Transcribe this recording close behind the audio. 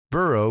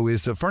Burrow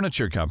is a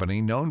furniture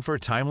company known for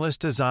timeless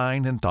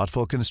design and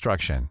thoughtful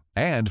construction,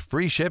 and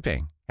free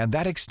shipping, and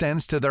that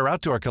extends to their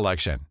outdoor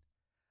collection.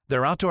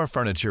 Their outdoor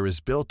furniture is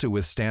built to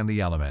withstand the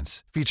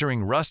elements,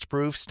 featuring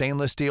rust-proof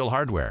stainless steel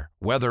hardware,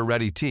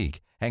 weather-ready teak,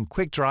 and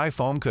quick-dry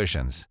foam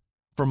cushions.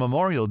 For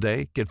Memorial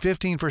Day, get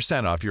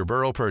 15% off your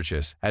Burrow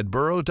purchase at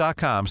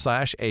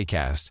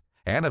burrow.com/acast,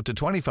 and up to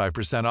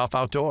 25% off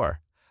outdoor.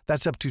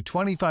 That's up to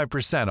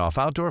 25% off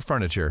outdoor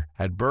furniture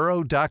at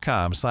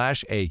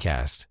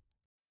burrow.com/acast.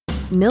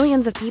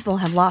 Millions of people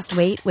have lost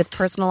weight with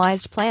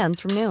personalized plans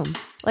from Noom.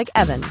 Like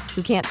Evan,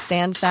 who can't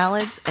stand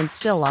salads and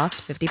still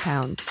lost 50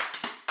 pounds.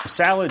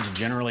 Salads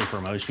generally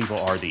for most people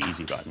are the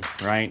easy button,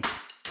 right?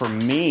 For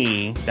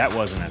me, that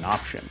wasn't an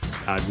option.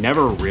 I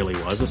never really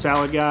was a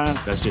salad guy.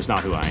 That's just not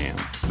who I am.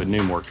 But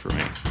Noom worked for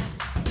me.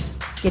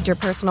 Get your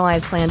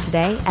personalized plan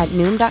today at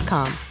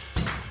Noom.com.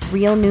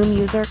 Real Noom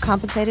user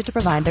compensated to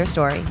provide their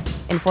story.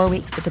 In 4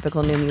 weeks, the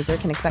typical Noom user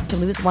can expect to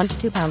lose 1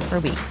 to 2 pounds per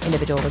week.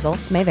 Individual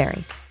results may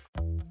vary.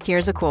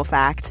 Here's a cool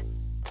fact.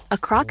 A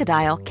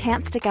crocodile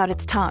can't stick out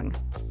its tongue.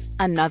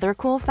 Another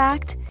cool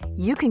fact,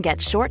 you can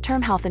get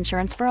short-term health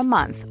insurance for a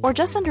month or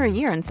just under a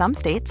year in some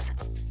states.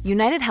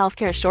 United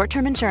Healthcare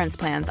short-term insurance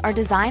plans are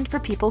designed for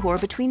people who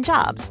are between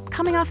jobs,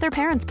 coming off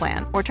their parents'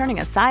 plan, or turning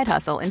a side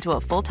hustle into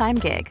a full-time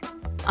gig.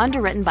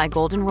 Underwritten by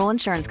Golden Rule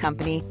Insurance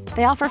Company,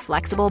 they offer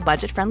flexible,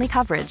 budget-friendly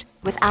coverage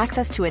with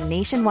access to a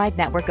nationwide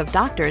network of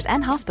doctors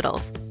and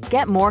hospitals.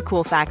 Get more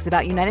cool facts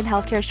about United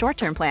Healthcare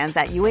short-term plans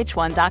at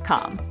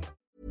uh1.com.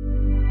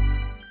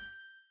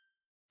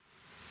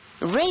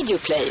 Radio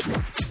Play.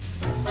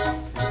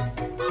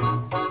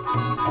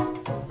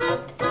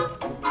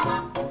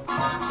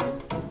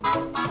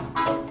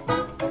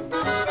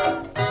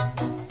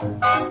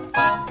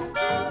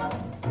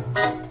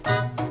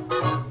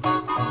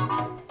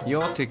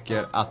 Jag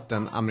tycker att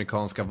den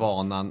amerikanska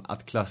vanan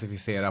att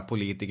klassificera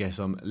politiker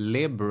som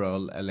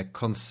liberal eller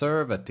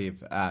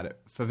conservative är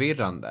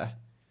förvirrande.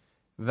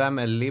 Vem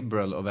är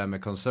liberal och vem är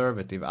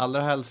conservative?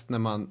 Allra helst när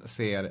man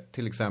ser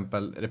till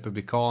exempel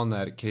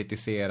republikaner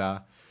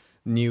kritisera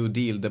New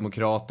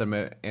Deal-demokrater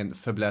med en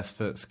fäbless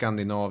för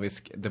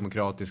skandinavisk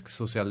demokratisk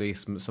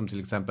socialism, som till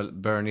exempel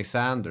Bernie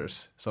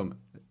Sanders som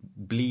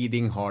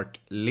bleeding heart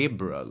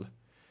liberal.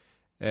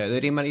 Det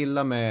rimmar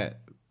illa med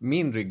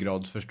min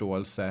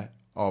ryggradsförståelse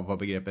av vad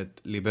begreppet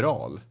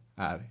liberal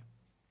är.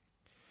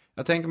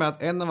 Jag tänker mig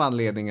att en av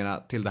anledningarna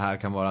till det här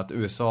kan vara att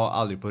USA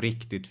aldrig på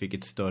riktigt fick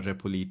ett större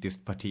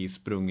politiskt parti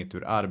sprunget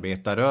ur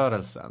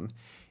arbetarrörelsen.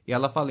 I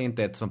alla fall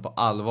inte ett som på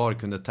allvar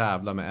kunde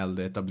tävla med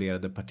äldre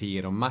etablerade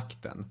partier om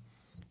makten.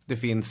 Det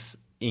finns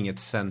inget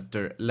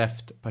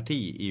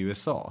center-left-parti i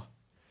USA.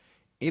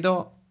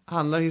 Idag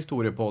handlar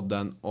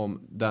historiepodden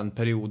om den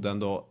perioden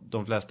då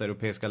de flesta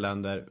europeiska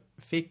länder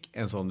fick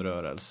en sån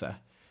rörelse.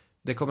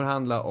 Det kommer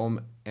handla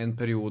om en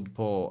period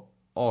på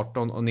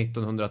 1800- och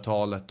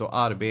 1900-talet då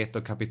arbete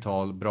och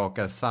kapital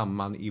brakar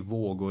samman i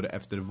vågor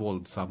efter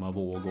våldsamma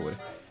vågor.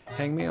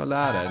 Häng med och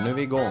lär er, nu är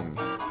vi igång.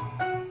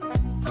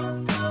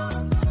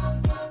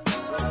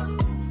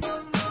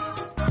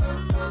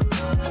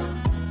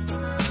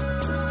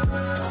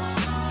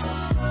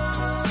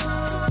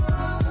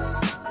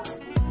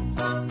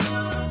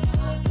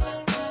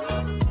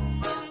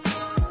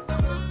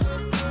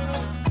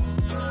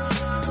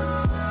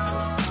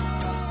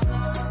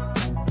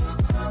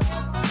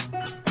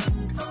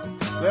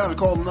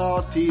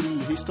 Välkomna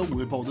till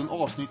Historiepodden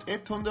avsnitt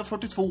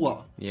 142.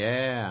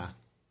 Yeah.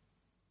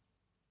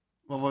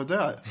 Vad var det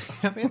där?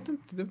 Jag vet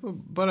inte, det var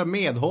bara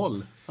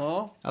medhåll.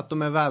 Ja. Att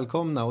de är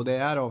välkomna och det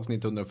är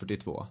avsnitt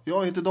 142.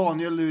 Jag heter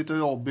Daniel, du heter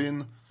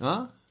Robin.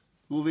 Ja.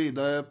 Gå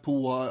vidare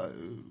på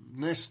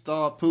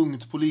nästa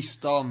punkt på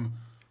listan.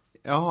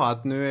 Jaha,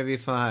 att nu är vi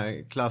så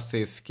här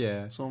klassisk...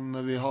 Som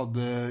när vi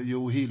hade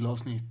Joe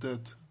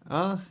Hill-avsnittet.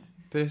 Ja,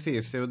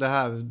 precis. Och det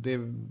här,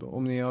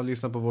 om ni har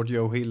lyssnat på vårt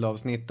Joe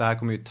Hill-avsnitt, det här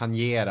kommer ju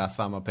tangera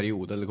samma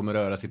period. Eller kommer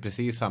röra sig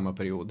precis samma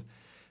period.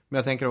 Men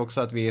jag tänker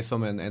också att vi är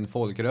som en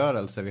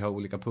folkrörelse. Vi har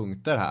olika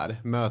punkter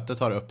här. Mötet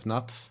har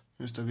öppnats.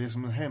 Just det, vi är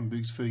som en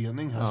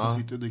hembygdsförening här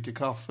som sitter och dricker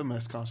kaffe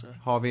mest kanske.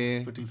 Har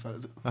vi... För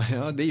tillfället.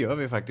 Ja, det gör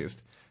vi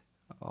faktiskt.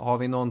 Har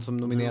vi någon som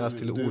nomineras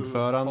till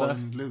ordförande? Du har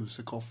en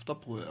lusekofta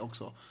på det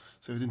också.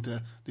 Så jag vet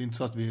inte, det är inte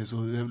så att vi är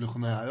så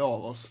revolutionära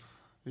av oss.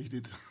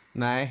 Riktigt.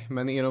 Nej,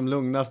 men i de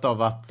lugnaste av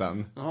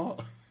vatten. Ja.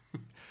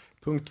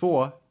 Punkt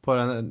 2 på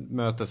den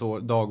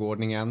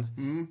dagordningen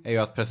är ju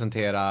att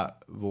presentera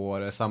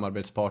vår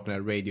samarbetspartner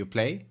Radio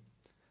Play,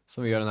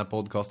 som vi gör den här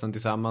podcasten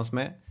tillsammans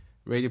med.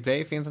 Radio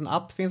Play finns en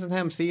app, finns en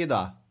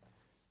hemsida.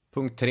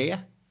 Punkt 3,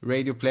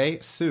 Radio Play,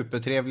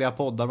 supertrevliga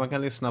poddar man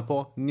kan lyssna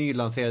på.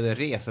 Nylanserade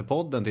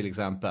Resepodden till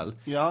exempel.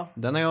 Ja.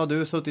 Den har jag och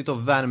du suttit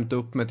och värmt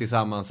upp med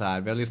tillsammans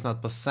här. Vi har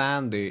lyssnat på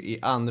Sandy i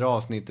andra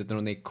avsnittet när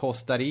hon är i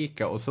Costa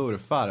Rica och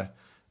surfar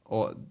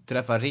och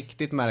träffar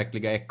riktigt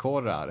märkliga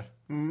ekorrar.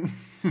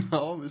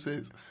 Ja,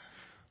 precis.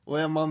 Och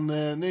är man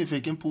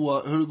nyfiken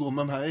på hur det går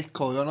med de här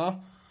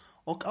ekorrarna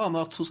och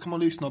annat, så ska man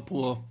lyssna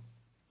på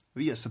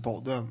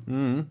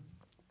Resepodden.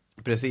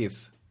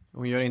 Precis.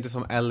 Hon gör inte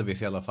som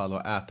Elvis i alla fall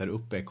och äter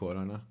upp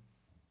ekorrarna.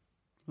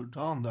 Gjorde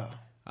han det?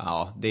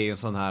 Ja, det är ju en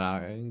sån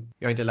här...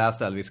 Jag har inte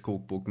läst Elvis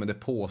kokbok, men det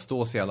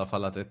påstås i alla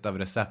fall att ett av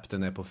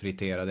recepten är på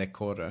friterade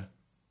ekorre.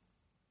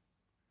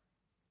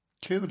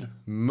 Kul.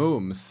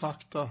 Mums.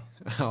 Fakta.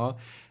 Ja,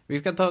 vi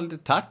ska ta lite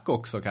tack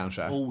också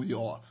kanske. Oh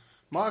ja.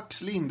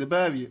 Max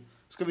Lindeberg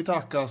ska vi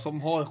tacka,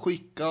 som har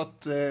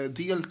skickat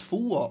del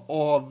 2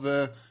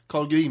 av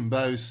Carl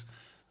Grimbergs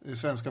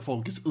Svenska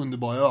folkets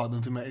underbara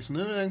öden till mig. Så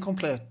nu är den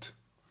komplett.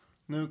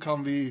 Nu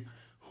kan vi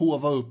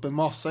hova upp en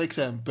massa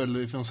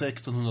exempel från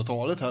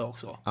 1600-talet här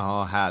också.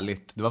 Ja,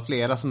 härligt. Det var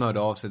flera som hörde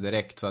av sig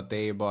direkt, så att det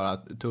är ju bara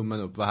tummen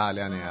upp, vad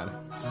härliga ni är.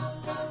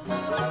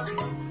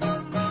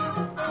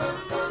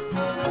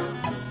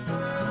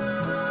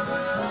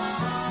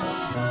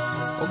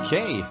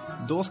 Okej,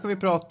 då ska vi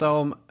prata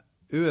om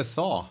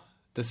USA,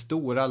 det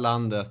stora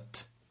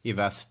landet i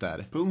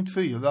väster. Punkt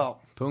 4.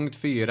 Punkt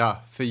 4,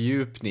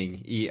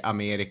 fördjupning i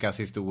Amerikas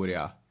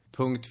historia.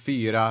 Punkt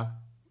 4,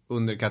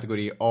 under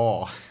kategori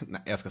A.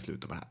 Nej, jag ska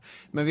sluta med det här.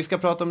 Men vi ska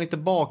prata om lite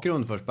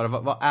bakgrund först. Bara,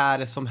 vad är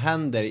det som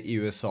händer i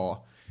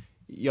USA?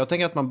 Jag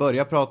tänker att man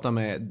börjar prata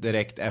med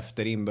direkt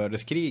efter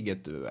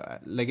inbördeskriget.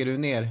 Lägger du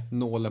ner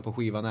nålen på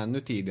skivan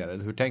ännu tidigare?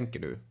 Eller hur tänker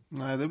du?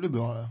 Nej, det blir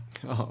bra det.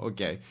 Ja,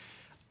 okej.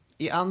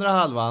 I andra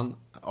halvan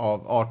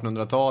av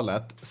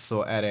 1800-talet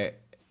så är det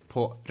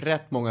på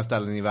rätt många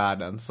ställen i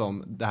världen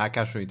som, det här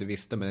kanske du inte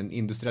visste, men en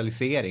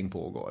industrialisering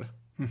pågår.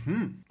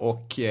 Mm-hmm.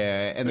 Och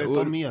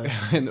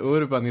en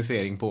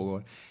urbanisering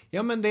pågår.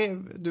 Ja, men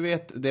du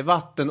vet, det är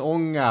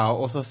vattenånga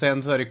och så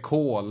sen så är det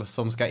kol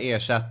som ska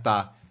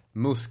ersätta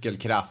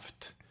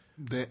muskelkraft.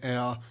 Det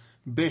är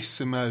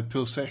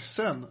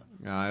Bessemer-processen.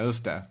 Ja,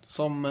 just det.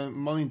 Som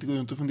man inte går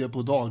runt och funderar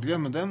på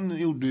dagligen, men den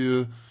gjorde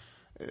ju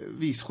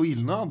viss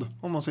skillnad,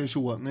 om man säger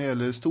så, när det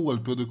gäller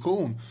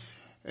stålproduktion.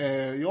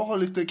 Jag har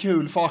lite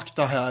kul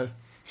fakta här.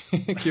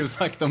 Kul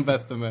fakta om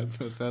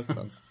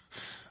Bessemer-processen.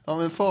 Ja,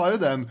 men före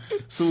den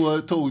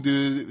så tog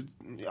det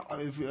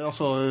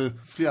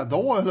flera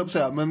dagar, eller på att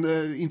säga, men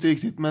inte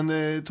riktigt, men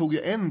det tog ju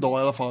en dag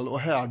i alla fall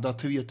att härda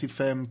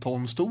 3-5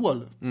 ton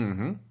stål.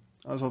 Mm-hmm.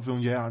 Alltså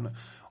från järn.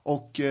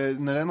 Och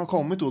när den har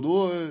kommit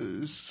då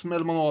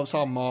smäller man av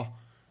samma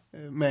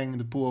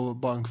mängd på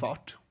bara en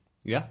kvart.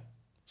 Ja. Yeah.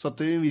 Så att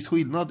det är en viss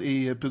skillnad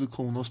i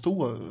produktion av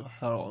stål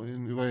här då,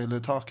 vad gäller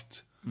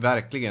takt.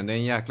 Verkligen, det är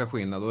en jäkla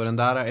skillnad. Och den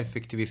där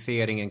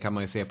effektiviseringen kan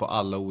man ju se på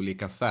alla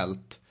olika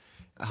fält.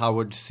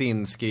 Howard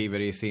Zinn skriver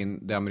i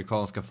sin Det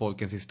amerikanska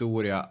folkens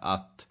historia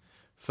att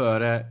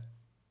före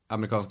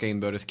amerikanska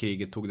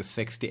inbördeskriget tog det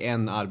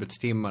 61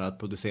 arbetstimmar att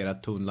producera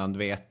ett tunnland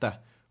vete.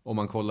 Om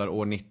man kollar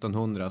år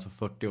 1900, alltså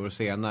 40 år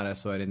senare,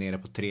 så är det nere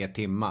på 3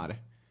 timmar.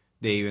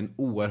 Det är ju en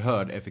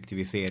oerhörd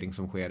effektivisering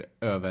som sker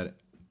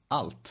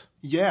överallt.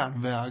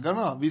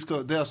 Järnvägarna,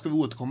 det ska vi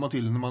återkomma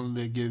till när man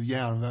lägger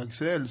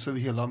järnvägsräls över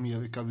hela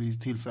Amerika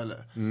vid tillfälle.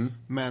 Mm.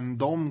 Men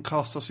de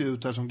kastas ju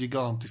ut här som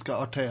gigantiska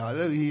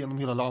artärer genom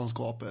hela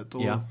landskapet.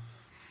 Och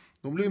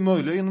de blir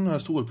möjliga genom den här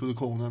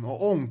stålproduktionen.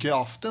 Och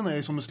ångkraften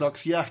är som en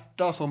slags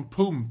hjärta som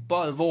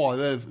pumpar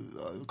varor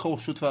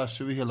kors och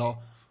tvärs över hela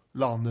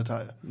landet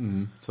här.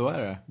 Mm, så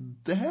är det.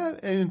 Det här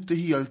är ju inte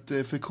helt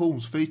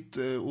friktionsfritt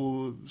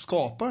att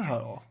skapa det här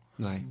då.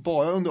 Nej.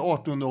 Bara under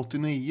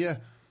 1889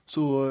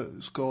 så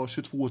ska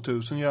 22 000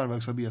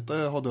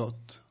 järnvägsarbetare ha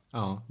dött.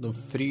 Ja, de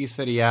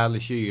fryser ihjäl i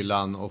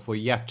kylan och får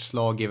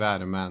hjärtslag i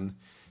värmen.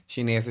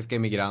 Kinesiska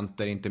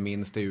immigranter inte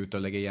minst är ute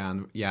och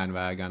lägger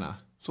järnvägarna.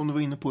 Som du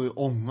var inne på är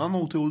ångan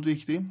otroligt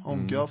viktig,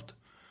 ångkraft.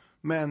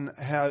 Men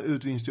här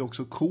utvinns det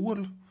också kol.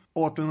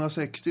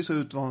 1860 så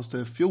utvanns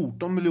det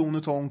 14 miljoner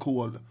ton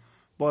kol.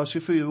 Bara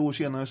 24 år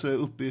senare så är det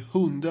uppe i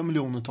 100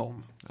 miljoner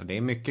ton. Ja, det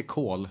är mycket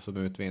kol som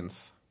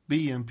utvinns.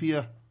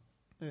 BNP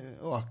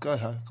ökar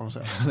här, kan man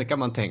säga. Det kan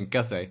man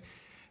tänka sig.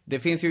 Det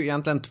finns ju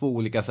egentligen 2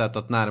 olika sätt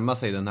att närma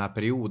sig den här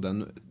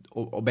perioden.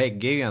 Och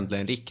bägge är ju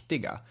egentligen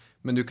riktiga.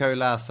 Men du kan ju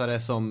läsa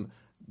det som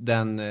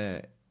den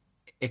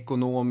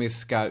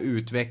ekonomiska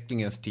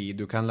utvecklingens tid.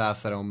 Du kan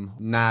läsa det om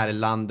när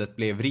landet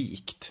blev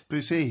rikt.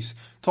 Precis.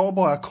 Ta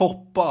bara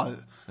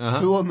koppar.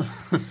 Från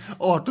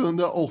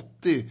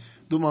 1880,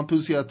 då man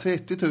producerar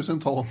 30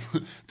 000 ton,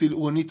 till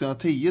år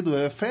 1910 då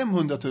är det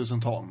 500 000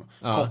 ton.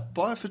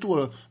 Koppar, förstår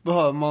du,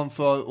 behöver man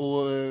för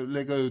att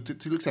lägga ut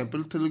till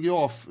exempel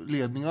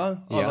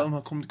telegrafledningar, alla de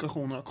här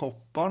kommunikationerna.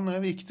 Kopparn är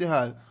viktig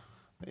här.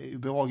 Det är ju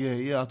bra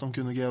grejer att de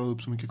kunde gräva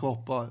upp så mycket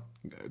koppar.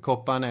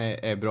 Kopparn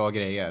är bra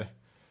grejer.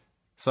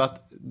 Så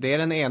att det är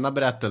den ena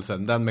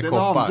berättelsen, den med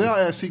koppar. Den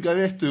andra är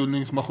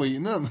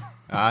cigarettrullningsmaskinen.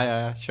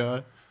 Ja,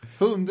 kör.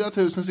 100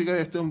 000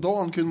 cigaretter om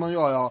dagen kunde man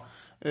göra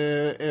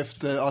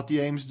efter att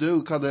James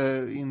Duke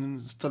hade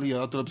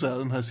installerat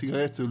den här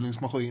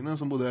cigarettrullningsmaskinen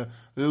som både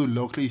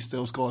rullar och klister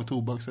och skar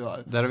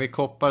tobaksrör. Där har vi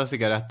koppar och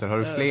cigaretter, har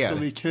du fler? Ska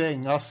vi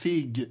kränga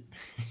sig?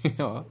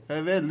 Ja. Jag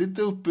är väldigt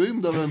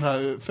upprymd av den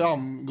här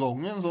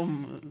framgången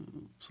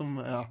som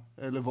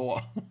är, eller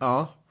var.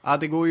 Ja,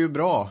 det går ju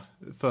bra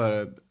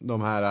för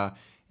de här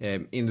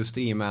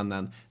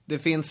industrimännen. Det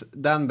finns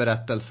den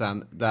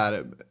berättelsen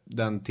där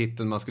den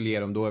titeln man skulle ge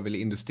dem då är väl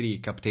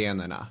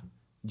industrikaptenerna.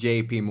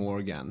 JP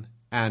Morgan,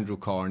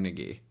 Andrew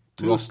Carnegie,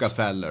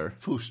 Rockefeller.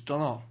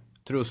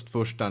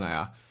 trustfurstarna,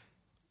 ja.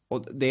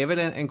 Och det är väl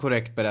en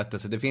korrekt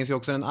berättelse. Det finns ju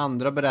också en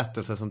andra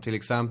berättelse som till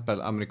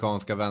exempel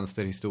amerikanska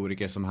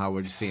vänsterhistoriker som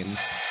Howard Zinn.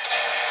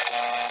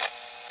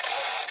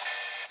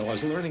 I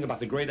was learning about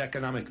the great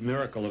economic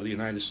miracle of the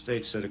United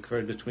States that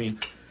occurred between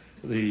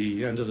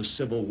the end of the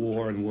Civil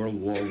War and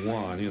World War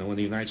I. You know, when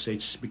the United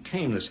States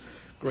became this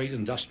great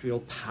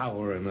industrial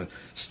power and the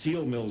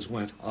steel mills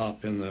went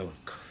up and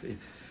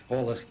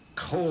all the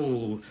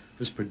coal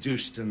was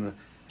produced and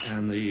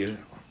the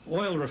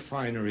oil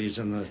refineries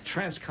and the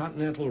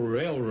transcontinental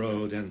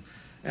railroad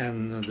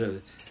and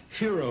the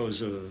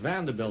heroes of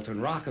Vanderbilt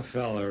and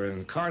Rockefeller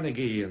and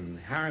Carnegie and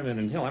Harriman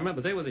and Hill. I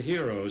remember they were the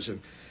heroes,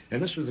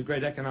 and this was the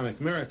great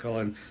economic miracle.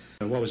 And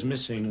what was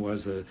missing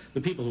was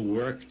the people who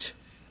worked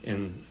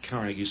in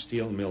Carnegie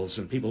steel mills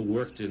and people who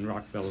worked in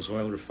Rockefeller's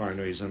oil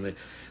refineries and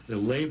the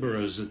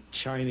laborers, the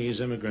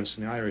Chinese immigrants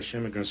and the Irish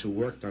immigrants who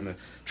worked on the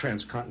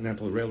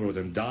transcontinental railroad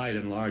and died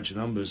in large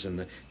numbers in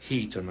the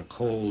heat and the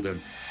cold.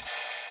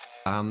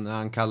 And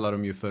han kallar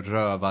dem ju för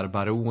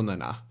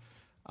rövarbaronerna.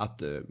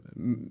 Att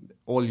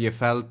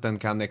oljefälten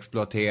kan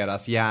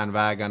exploateras,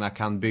 järnvägarna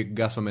kan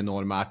byggas som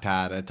enorma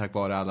artärer tack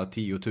vare alla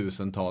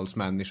tiotusentals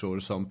människor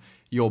som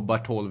jobbar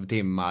 12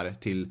 timmar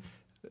till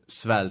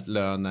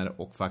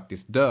svältlöner och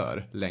faktiskt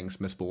dör längs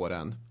med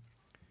spåren.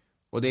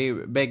 Och det är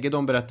ju, bägge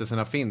de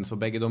berättelserna finns och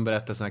bägge de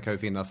berättelserna kan ju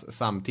finnas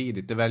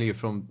samtidigt.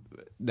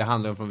 Det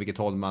handlar om från vilket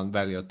håll man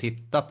väljer att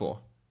titta på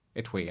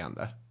ett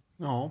skeende.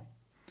 Ja.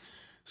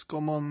 Ska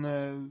man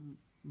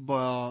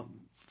bara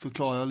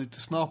förklara lite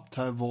snabbt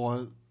här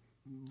vad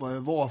det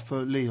var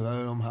för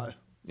ledare de här?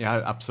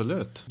 Ja,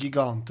 absolut.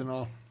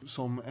 Giganterna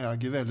som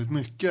äger väldigt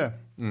mycket.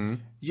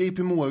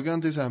 JP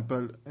Morgan till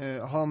exempel,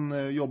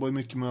 han jobbar ju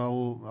mycket med,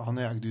 och han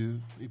ägde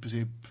ju i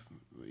princip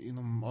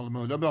inom alla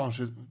möjliga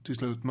branscher till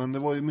slut. Men det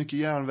var ju mycket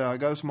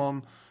järnvägar som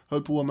han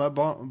höll på med,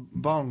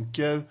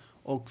 banker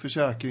och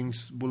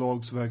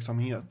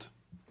försäkringsbolagsverksamhet.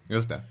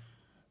 Just det.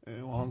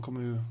 Och han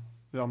kommer ju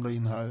ramla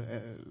in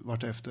här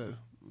vart efter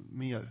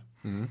mer.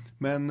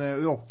 Men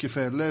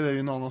Rockefeller är ju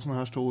en annan sån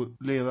här stor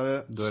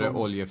ledare. Då är det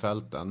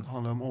oljefälten.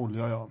 Handlar om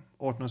olja, ja.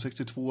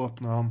 1862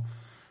 öppnar han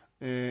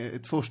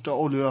ett första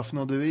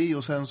oljeraffinaderi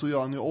och sen så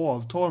gör han ju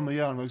avtal med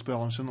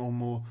järnvägsbranschen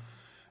om att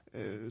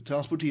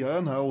transportera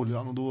den här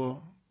oljan, och då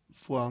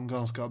får han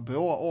ganska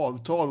bra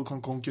avtal och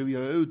kan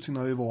konkurrera ut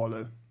sina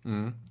rivaler.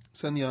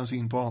 Sen ger han sig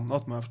in på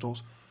annat med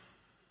förstås.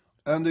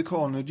 Andrew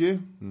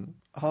Carnegie,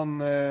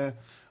 han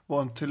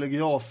var en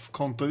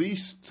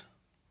telegrafkontorist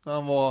när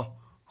han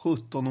var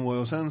 17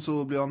 år och sen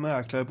så blev han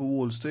mäklare på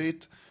Wall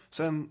Street.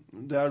 Sen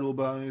där då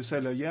började han ju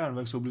sälja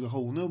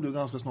järnvägsobligationer och blev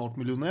ganska snart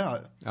miljonär.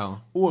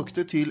 Ja.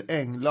 Åkte till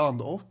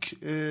England och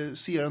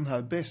ser den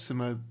här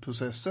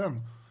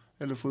Bessemer-processen,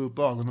 eller får upp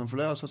ögonen för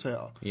det så att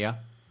säga. Ja.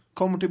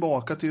 Kommer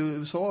tillbaka till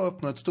USA och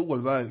öppnar ett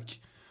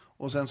stålverk.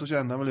 Och sen så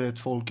kände han väl ett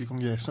folk i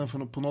kongressen, för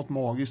på något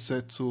magiskt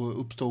sätt så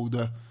uppstod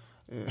det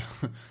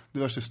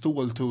diverse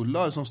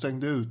ståltullar som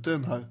stängde ute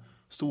den här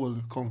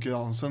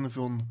stålkonkurrensen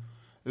från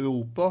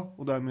Europa,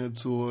 och därmed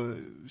så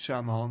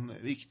tjänar han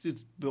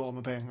riktigt bra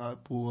med pengar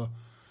på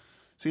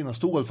sina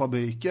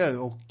stålfabriker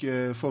och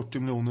 $40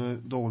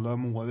 miljoner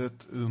om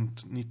året runt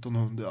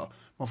 1900.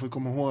 Man får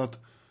komma ihåg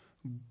att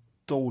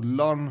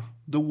dollarn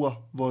då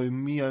var ju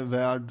mer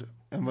värd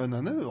än vad den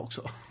är nu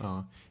också.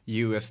 Ja.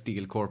 US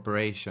Steel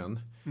Corporation.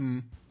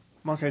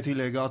 Man kan ju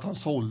tillägga att han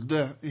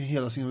sålde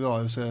hela sin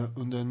rörelse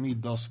under en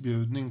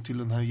middagsbjudning till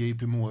den här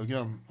JP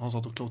Morgan. Han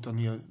satt och klottrade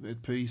ner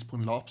ett pris på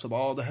en lapp. Så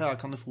bara, det här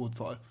kan du få ett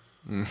för.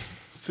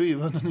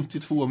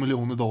 $492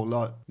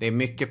 miljoner. Det är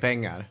mycket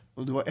pengar.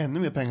 Och det var ännu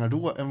mer pengar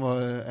då än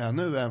vad det är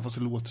nu, även fast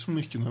det låter så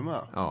mycket nu med.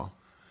 Ja.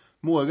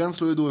 Morgan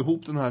slår ju då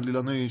ihop den här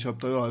lilla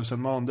nyinköpta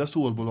rörelsen med andra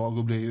stålbolag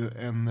och blir ju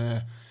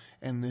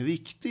en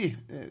riktig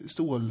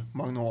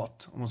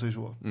stålmagnat, om man säger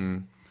så.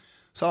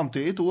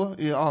 Samtidigt då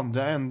i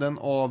andra änden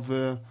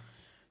av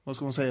vad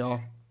ska man säga,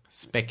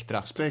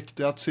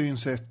 spektrat,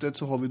 synsättet,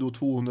 så har vi då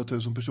 200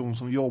 000 personer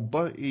som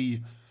jobbar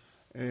i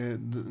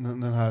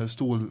den här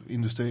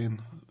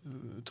stålindustrin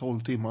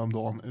 12 timmar om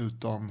dagen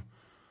utan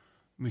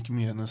mycket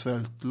mer än en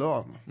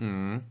svältlön.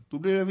 Då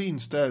blir det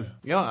vinster.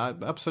 Ja,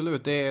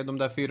 absolut. Det är de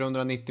där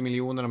 490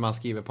 miljonerna man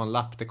skriver på en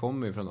lapp, det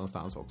kommer ju från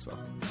någonstans också.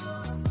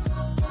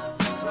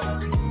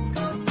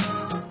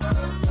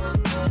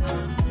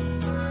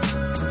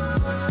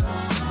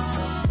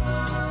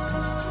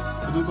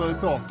 Du börjar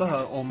prata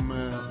här om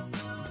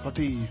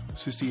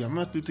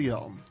partisystemet lite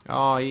grann.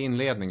 Ja, i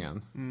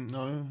inledningen.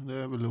 Ja, det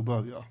är väl att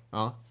börja.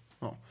 Ja.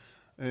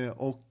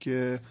 Och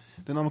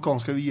den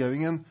amerikanska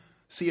regeringen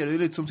ser det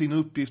lite som sin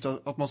uppgift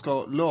att man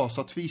ska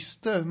lösa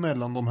tvister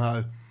mellan de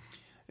här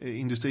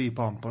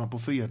industripamparna på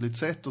fredligt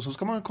sätt. Och så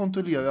ska man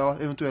kontrollera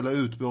eventuella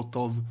utbrott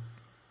av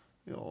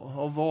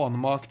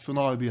vanmakt från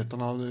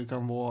arbetarna. Det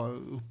kan vara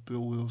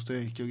uppror och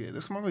strejker och grejer.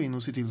 Det ska man gå in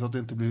och se till så att det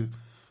inte blir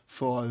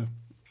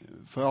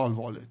för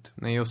allvarligt.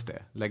 Nej, just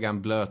det. Lägga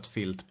en blöt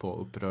filt på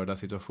upprörda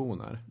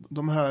situationer.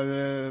 De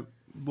här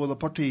båda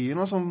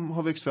partierna som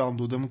har växt fram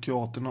då,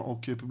 Demokraterna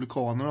och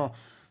Republikanerna,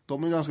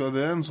 de är ganska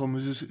överens om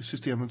hur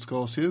systemet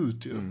ska se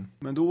ut ju.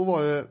 Men då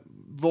var det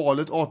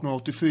valet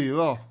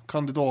 1884,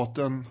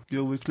 kandidaten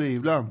Grover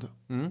Cleveland,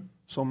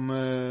 som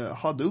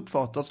hade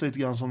uppfattats lite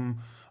grann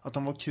som att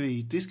han var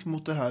kritisk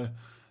mot det här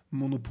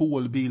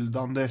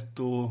monopolbildandet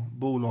och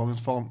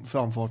bolagens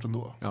framfarten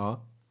då.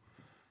 Ja.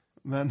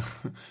 Men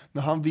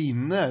när han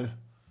vinner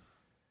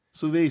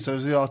så visar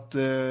det sig att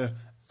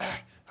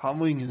han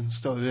var ingen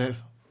större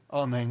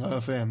anhängare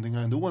av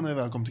förändringar ändå när det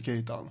väl kom till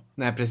kritan.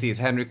 Nej, precis.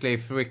 Henry Clay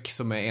Frick,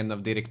 som är en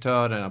av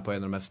direktörerna på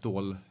en av de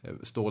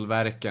här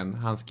stålverken,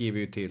 han skriver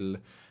ju till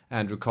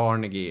Andrew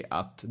Carnegie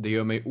att det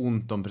gör mig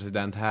ont om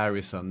president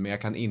Harrison, men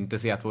jag kan inte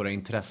se att våra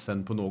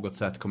intressen på något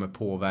sätt kommer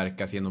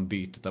påverkas genom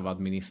bytet av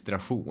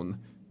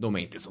administration. De är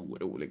inte så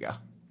oroliga.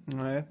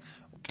 Nej,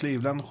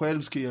 Cleveland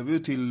själv skrev ju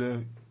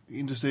till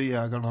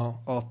industriägarna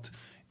att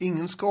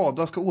ingen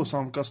skada ska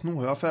åsamkas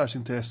några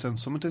affärsintressen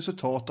som ett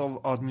resultat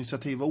av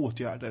administrativa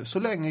åtgärder så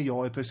länge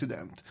jag är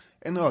president.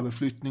 En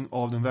överflyttning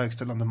av den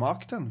verkställande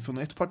makten från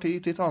ett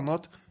parti till ett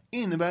annat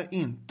innebär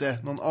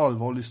inte någon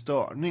allvarlig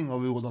störning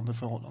av rådande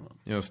förhållanden.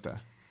 Just det.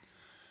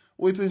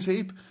 Och i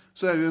princip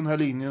så är det den här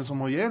linjen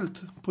som har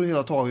gällt på det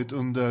hela taget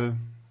under,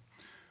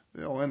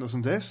 ända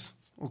sedan dess.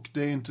 Och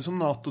det är inte som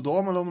natt och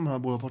dag mellan de här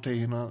båda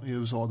partierna i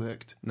USA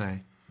direkt.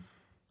 Nej.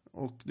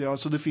 Och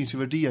det finns ju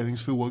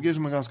värderingsfrågor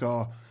som är ganska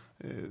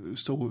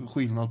stor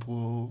skillnad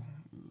på,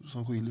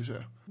 som skiljer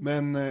sig.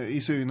 Men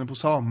i synen på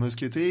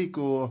samhällskritik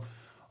och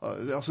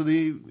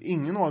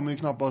ingen av dem är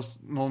knappast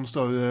någon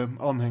större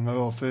anhängare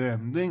av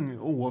förändring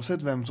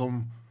oavsett vem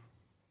som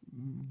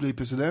blir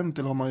president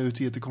eller har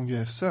majoritet i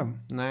kongressen.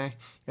 Nej,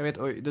 jag vet,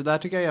 och det där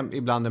tycker jag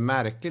ibland är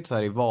märkligt så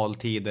här i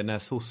valtider när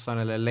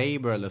sossarna eller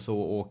Labour eller så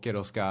åker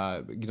och ska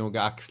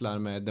gnugga axlar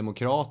med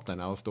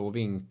demokraterna och stå och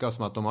vinka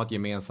som att de har ett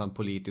gemensamt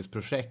politiskt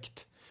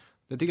projekt.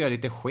 Det tycker jag är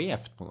lite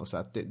skevt på något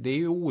sätt. Det är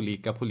ju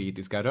olika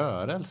politiska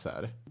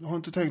rörelser. Jag har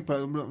inte tänkt på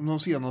de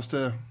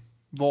senaste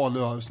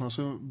valrörelserna,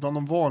 så bland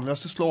de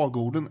vanligaste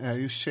slagorden är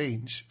ju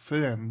change,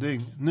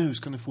 förändring. Nu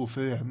ska ni få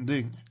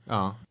förändring.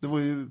 Ja. Det var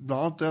ju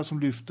bland annat det som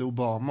lyfte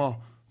Obama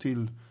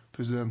till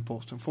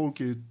presidentposten. Folk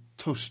är ju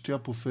törstiga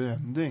på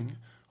förändring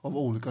av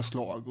olika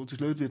slag. Och till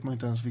slut vet man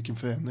inte ens vilken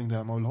förändring det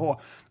är man vill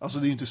ha. Alltså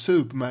det är ju inte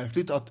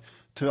supermärkligt att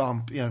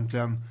Trump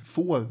egentligen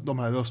får de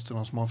här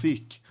rösterna som han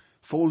fick.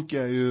 Folk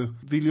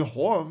vill ju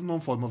ha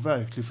någon form av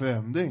verklig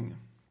förändring.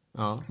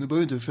 Ja. Nu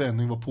behöver inte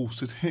förändring vara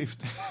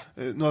positivt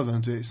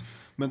nödvändigtvis.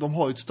 Men de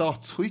har ett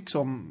statsskick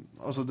som,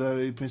 alltså där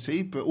i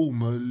princip är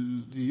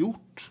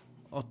omöjliggjort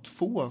att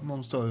få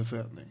någon större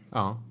förändring.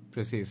 Ja,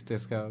 precis.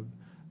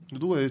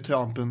 Då är ju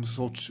Trump en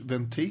sorts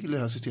ventil i det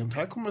här systemet.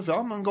 Här kommer det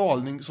fram en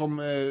galning som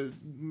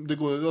det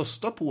går att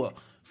rösta på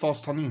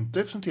fast han inte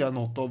representerar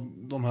något av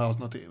de här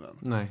alternativen.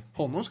 Nej.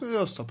 Honom ska vi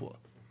rösta på.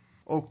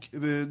 Och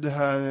det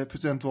här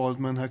presidentvalet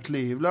med den här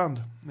Cleveland,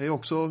 det är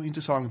också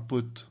intressant på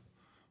ett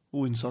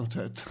ointressant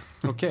sätt.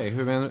 Okej,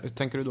 hur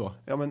tänker du då?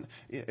 Ja, men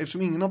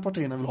eftersom ingen av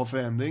partierna vill ha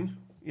förändring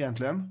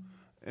egentligen,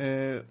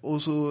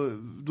 och så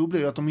då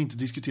blir det att de inte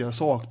diskuterar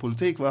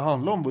sakpolitik. Vad det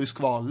handlar om var ju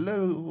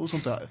skvaller och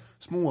sånt där.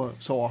 Små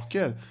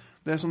saker.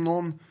 Det är som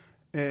någon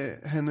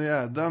Henry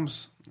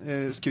Adams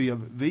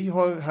skrev: vi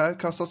har här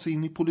kastats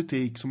in i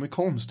politik som är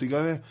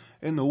konstigare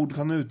än ord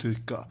kan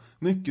uttrycka.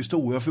 Mycket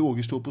stora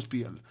frågor står på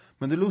spel.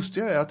 Men det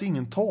lustiga är att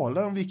ingen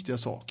talar om viktiga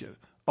saker.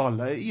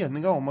 Alla är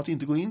eniga om att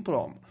inte gå in på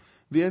dem.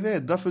 Vi är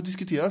rädda för att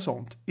diskutera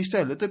sånt.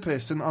 Istället är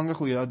pressen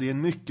engagerad i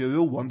en mycket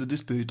roande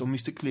dispyt om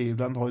Mr.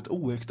 Cleveland har ett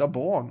oäkta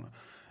barn.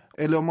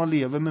 Eller om man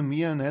lever med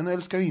mer än en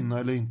älskarinna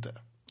eller inte.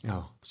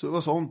 Ja. Så det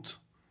var sånt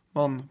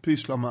man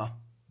pysslar med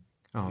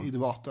i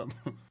debatten.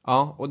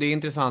 Ja, och det är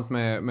intressant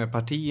med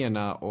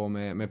partierna och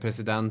med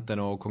presidenten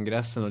och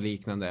kongressen och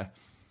liknande.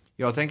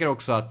 Jag tänker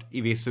också att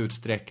i viss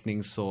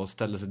utsträckning så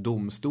ställer sig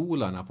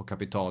domstolarna på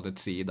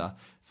kapitalets sida.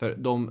 För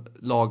de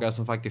lagar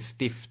som faktiskt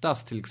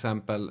stiftas, till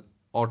exempel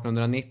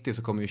 1890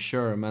 så kom ju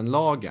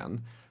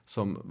Sherman-lagen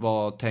som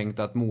var tänkt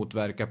att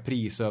motverka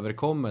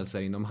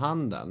prisöverkommelser inom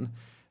handeln.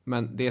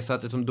 Men det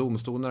sättet som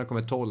domstolarna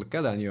kommer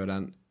tolka den gör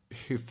den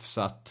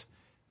hyfsat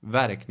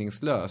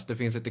verkningslös. Det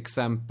finns ett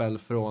exempel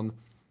från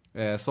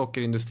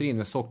sockerindustrin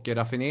med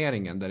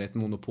sockerraffineringen där det är ett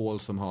monopol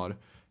som har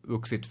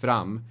vuxit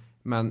fram.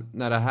 Men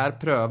när det här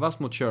prövas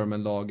mot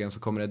Sherman-lagen så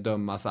kommer det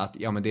dömas att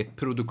men det är ett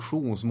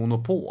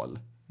produktionsmonopol,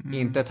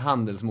 inte ett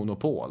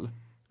handelsmonopol.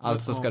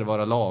 Alltså ska det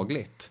vara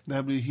lagligt. Det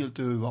här blir helt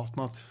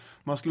urvattnat.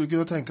 Man skulle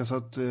kunna tänka sig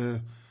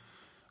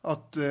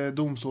att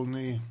domstolen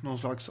i någon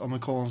slags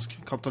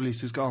amerikansk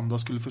kapitalistisk anda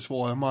skulle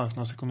försvara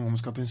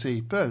marknadsekonomiska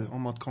principer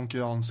om att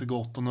konkurrens är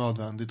gott och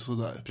nödvändigt och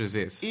sådär.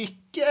 Precis.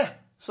 Icke,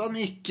 sa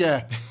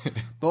Nicke.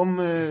 De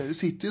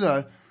sitter ju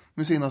där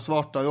med sina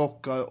svarta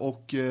rockar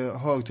och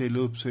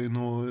högtidlig uppsyn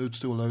och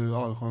utstrålar ju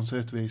allsköns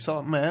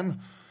rättvisa.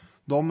 Men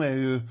de är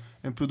ju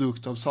en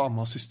produkt av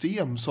samma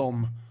system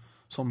som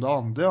de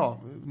andra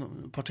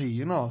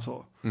partierna.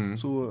 Alltså.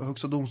 Så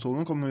högsta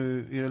domstolen kommer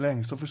ju i det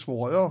längsta att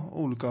försvara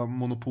olika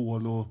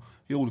monopol och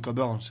i olika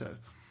branscher.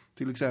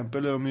 Till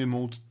exempel är de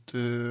emot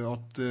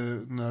att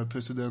när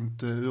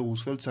president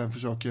Roosevelt sen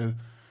försöker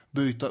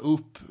byta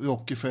upp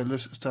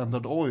Rockefellers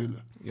Standard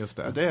Oil. Just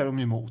det. Det är de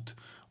emot.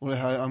 Och det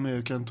här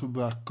American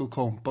Tobacco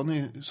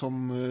Company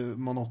som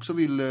man också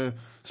vill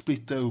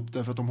splitta upp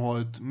därför att de har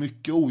ett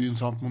mycket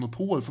ogynnsamt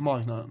monopol för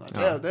marknaden.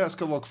 Det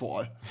ska vara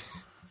kvar.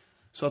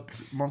 Så att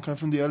man kan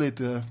fundera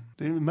lite,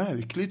 det är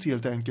märkligt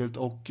helt enkelt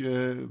och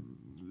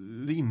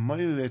rimmar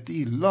ju rätt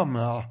illa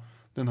med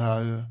den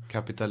här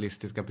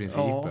kapitalistiska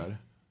principer.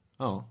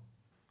 Ja.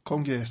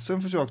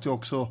 Kongressen försökte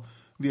också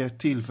vid ett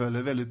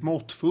tillfälle väldigt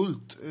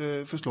måttfullt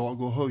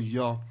förslag att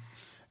höja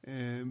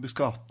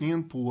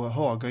beskattningen på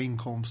höga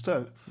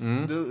inkomster.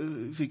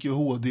 Det fick ju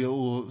HD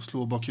att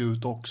slå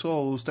bakut också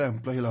och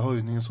stämpla hela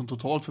höjningen som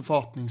totalt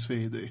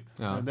författningsvidrig.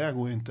 Men det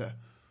går inte.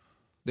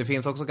 Det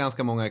finns också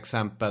ganska många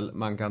exempel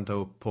man kan ta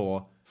upp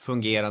på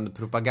fungerande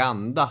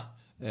propaganda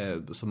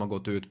som har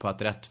gått ut på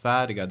att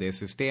rättfärdiga det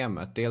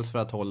systemet. Dels för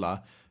att hålla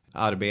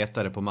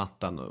arbetare på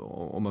mattan,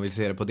 om man vill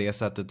se det på det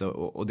sättet,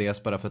 och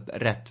dels bara för att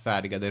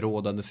rättfärdiga det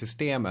rådande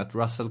systemet.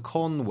 Russell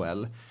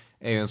Conwell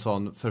är ju en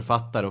sån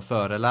författare och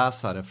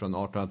föreläsare från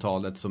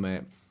 1800-talet som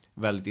är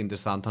väldigt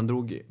intressant. Han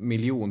drog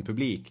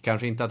miljonpublik.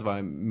 Kanske inte att det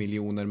var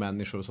miljoner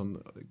människor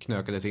som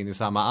knökades in i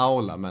samma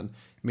aula, men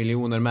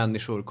miljoner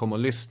människor kom och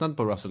lyssnade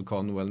på Russell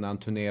Conwell när han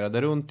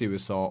turnerade runt i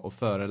USA och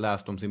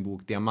föreläste om sin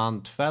bok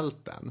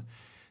Diamantfälten.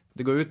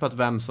 Det går ut på att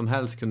vem som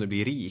helst kunde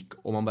bli rik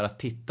om man bara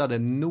tittade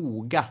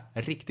noga,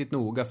 riktigt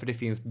noga, för det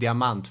finns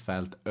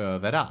diamantfält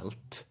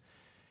överallt.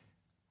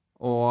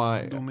 Och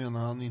då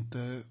menar han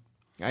inte...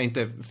 Ja,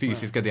 inte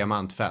fysiska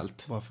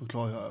diamantfält. Bara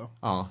förklara jag.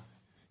 Ja.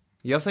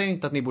 Jag säger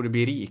inte att ni borde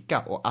bli rika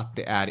och att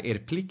det är er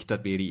plikt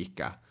att bli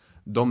rika.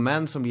 De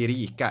män som blir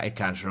rika är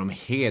kanske de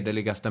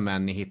hederligaste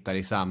män ni hittar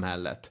i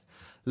samhället.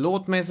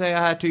 Låt mig säga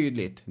här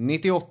tydligt,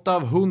 98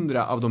 av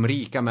 100 av de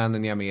rika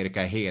männen i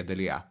Amerika är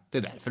hederliga. Det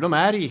är därför de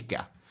är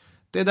rika.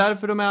 Det är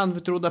därför de är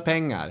anförtrodda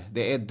pengar.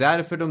 Det är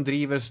därför de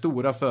driver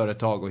stora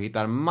företag och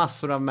hittar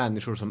massor av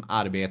människor som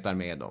arbetar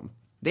med dem.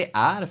 Det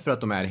är för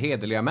att de är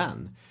hederliga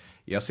män.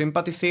 Jag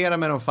sympatiserar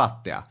med de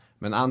fattiga,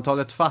 men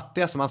antalet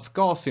fattiga som man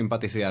ska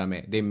sympatisera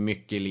med, det är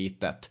mycket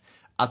litet.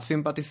 Att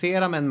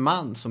sympatisera med en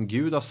man som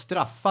Gud har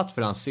straffat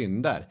för hans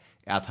synder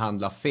är att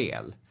handla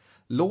fel.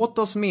 Låt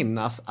oss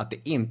minnas att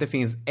det inte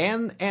finns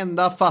en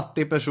enda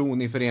fattig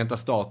person i Förenta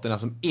Staterna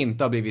som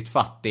inte har blivit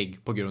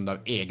fattig på grund av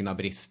egna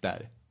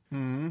brister.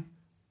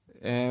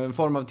 En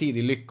form av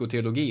tidig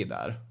lyckoteologi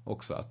där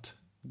också, att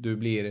du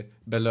blir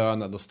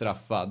belönad och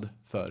straffad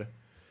för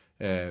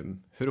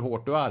hur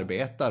hårt du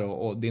arbetar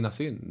och dina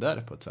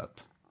synder på ett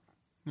sätt.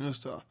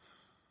 Just det.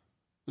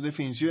 Och det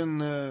finns ju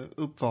en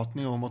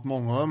uppfattning om att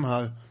många av de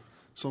här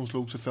som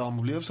slog sig fram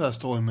och blev så här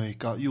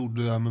stormrika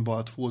gjorde det med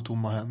bara 2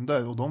 tomma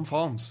händer, och de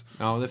fanns.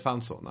 Ja, det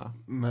fanns sådana.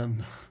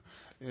 Men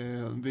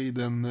vid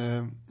en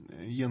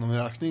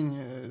genomräkning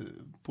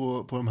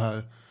på de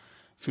här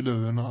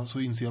filurerna så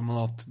inser man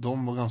att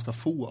de var ganska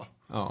få.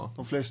 Ja.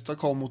 De flesta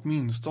kom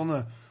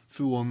åtminstone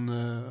från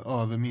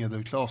över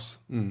medelklass.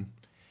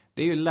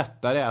 Det är ju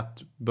lättare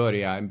att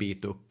börja en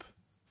bit upp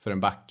för en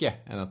backe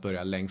än att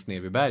börja längst ner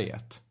vid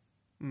berget.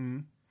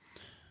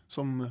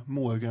 Som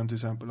Morgan till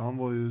exempel, han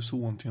var ju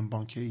son till en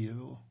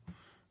bankir och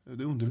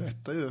det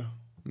underlättar ju.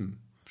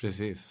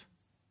 Precis.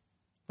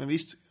 Men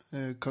visst,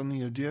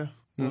 Carnegie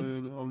var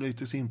ju av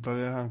lite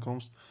simplare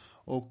härkomst.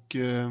 Och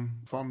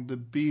Van der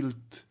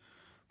Bilt,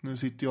 nu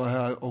sitter jag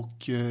här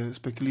och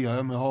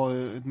spekulerar, men jag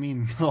har ett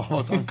minne av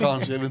att han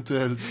kanske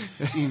eventuellt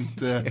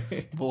inte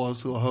var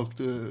så högt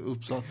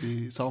uppsatt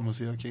i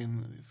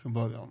samhällshierarkin från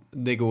början.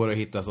 Det går att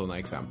hitta sådana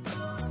exempel.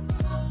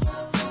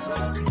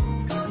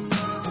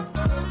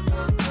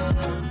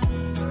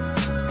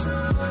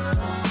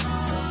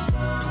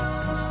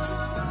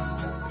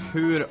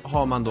 Hur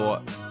har man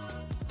då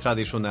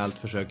traditionellt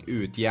försökt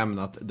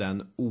utjämnat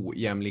den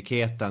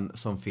ojämlikheten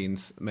som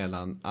finns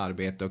mellan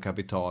arbete och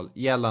kapital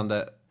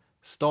gällande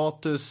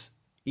status,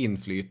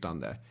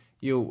 inflytande?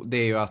 Jo, det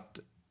är ju att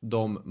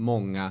de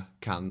många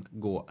kan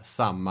gå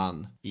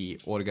samman i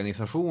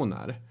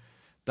organisationer.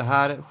 Det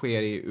här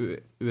sker i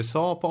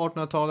USA på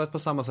 1800-talet på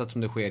samma sätt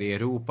som det sker i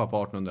Europa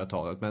på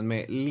 1800-talet, men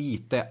med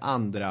lite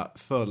andra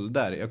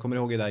följder. Jag kommer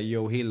ihåg i det där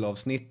Joe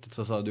Hill-avsnittet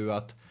så sa du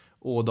att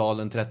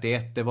Ådalen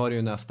 31, det var det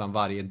ju nästan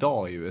varje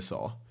dag i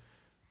USA.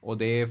 Och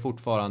det är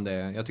fortfarande,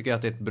 jag tycker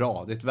att det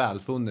är ett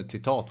välfunnet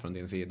citat från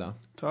din sida.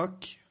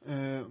 Tack.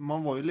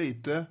 Man var ju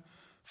lite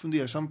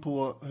fundersam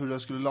på hur det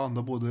skulle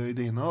landa både i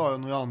dina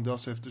öron och i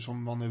andras,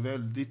 eftersom man är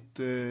väldigt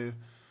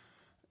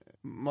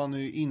man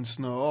är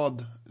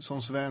insnöad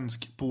som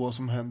svensk på vad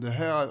som händer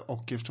här,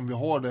 och eftersom vi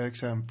har det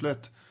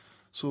exemplet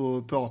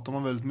så pratar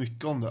man väldigt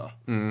mycket om det.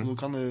 Och då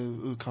kan det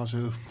kanske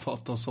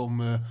uppfattas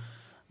som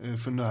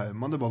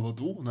förnärmande, bara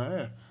vadå?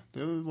 Nej,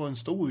 det var en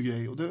stor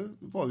grej, och det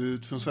var ju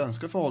utifrån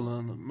svenska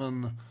förhållanden,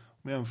 men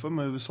om jag jämför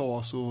med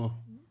USA så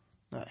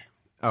nej.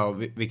 Ja,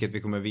 vilket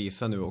vi kommer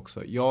visa nu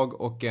också.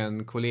 Jag och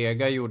en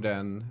kollega gjorde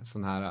en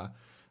sån här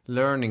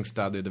learning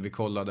study där vi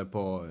kollade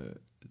på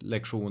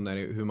lektioner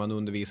i hur man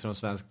undervisar om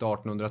svenskt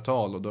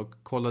 1800-tal, och då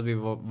kollade vi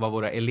vad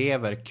våra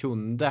elever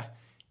kunde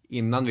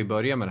innan vi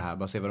började med det här,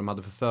 bara se vad de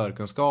hade för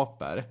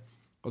förkunskaper.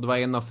 Och det var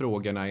en av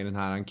frågorna i den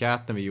här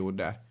enkäten vi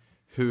gjorde: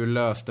 hur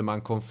löste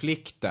man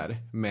konflikter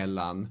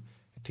mellan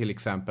till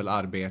exempel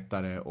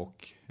arbetare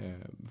och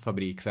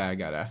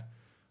fabriksägare.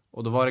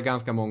 Och då var det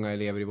ganska många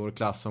elever i vår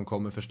klass som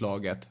kom med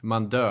förslaget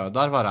man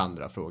dödar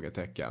varandra,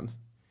 frågetecken.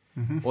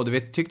 Och det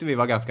tyckte vi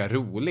var ganska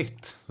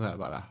roligt. Så här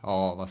bara,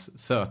 ja, vad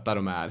söta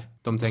de är.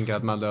 De tänker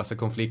att man löser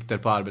konflikter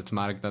på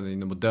arbetsmarknaden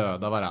genom att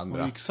döda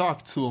varandra. Och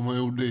exakt så man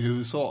gjorde i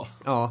USA.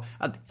 Ja,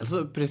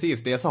 alltså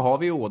precis det, så har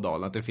vi i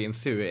Ådalen att det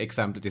finns ju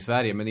exemplet i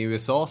Sverige. Men i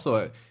USA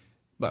så,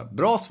 bara,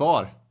 bra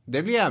svar,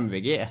 det blir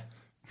MVG.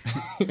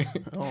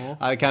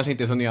 Ja. Det kanske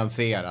inte är så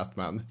nyanserat,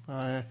 men...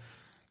 Nej.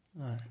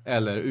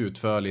 Eller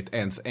utförligt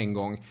ens en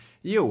gång.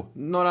 Jo,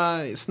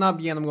 några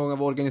snabb genomgång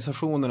av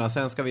organisationerna.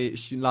 Sen ska vi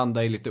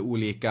landa i lite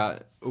olika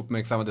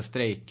uppmärksammade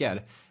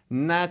strejker.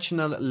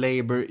 National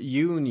Labour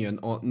Union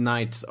och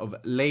Knights of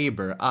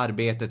Labour,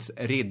 arbetets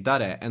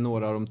riddare, är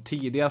några av de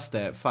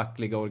tidigaste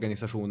fackliga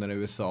organisationerna i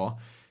USA.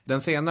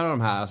 Den senare av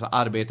de här, alltså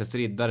arbetets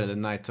riddare, eller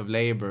Knights of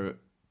Labour,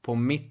 på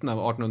mitten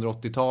av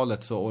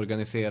 1880-talet så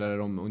organiserade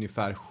de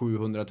ungefär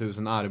 700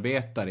 000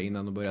 arbetare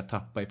innan de började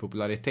tappa i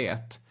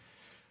popularitet.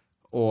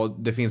 Och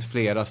det finns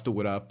flera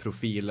stora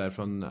profiler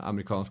från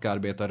amerikanska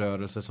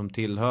arbetarrörelser som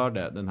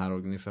tillhörde den här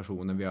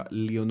organisationen. Vi har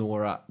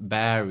Leonora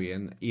Barry,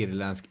 en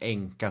irländsk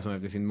änka som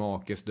efter sin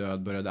makes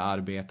död började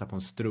arbeta på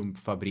en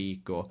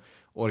strumpfabrik och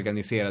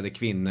organiserade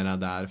kvinnorna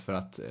där för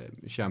att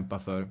kämpa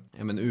för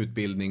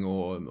utbildning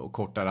och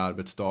kortare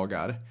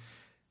arbetsdagar.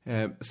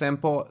 Sen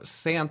på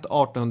sent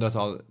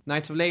 1800-tal,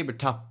 Knights of Labour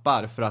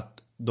tappar för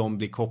att de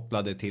blir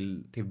kopplade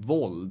till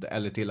våld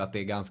eller till att det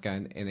är ganska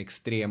en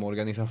extrem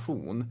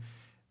organisation.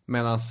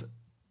 Medan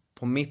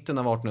på mitten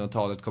av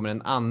 1800-talet kommer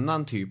en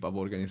annan typ av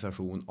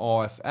organisation,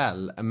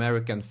 AFL,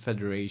 American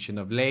Federation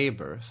of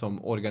Labour,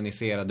 som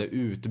organiserade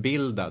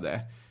utbildade,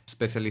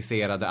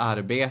 specialiserade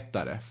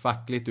arbetare,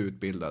 fackligt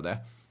utbildade.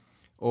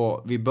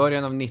 Och vid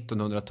början av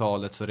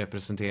 1900-talet så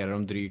representerar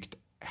de drygt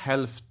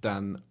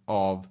hälften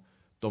av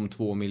de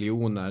 2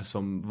 miljoner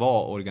som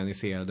var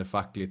organiserade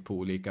fackligt på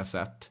olika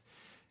sätt.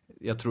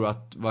 Jag tror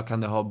att, vad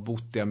kan det ha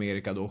bott i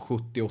Amerika då?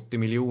 70-80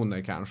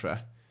 miljoner kanske.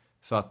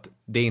 Så att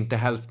det är inte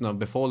hälften av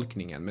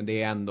befolkningen, men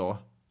det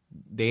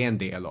är en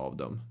del av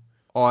dem.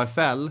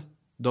 AFL,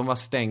 de var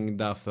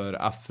stängda för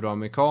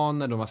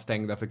afroamerikaner, de var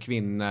stängda för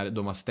kvinnor,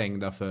 de var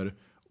stängda för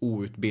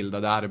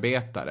outbildade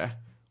arbetare.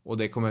 Och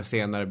det kommer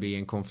senare bli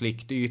en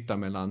konfliktyta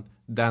mellan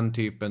den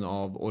typen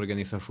av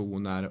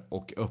organisationer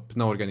och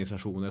öppna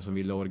organisationer som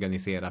ville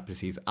organisera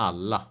precis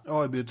alla.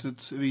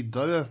 Arbetets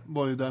riddare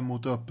var ju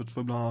däremot öppet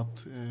för bland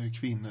annat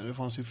kvinnor. Det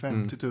fanns ju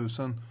 50 000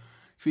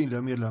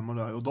 kvinnliga medlemmar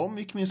där. Och de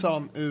gick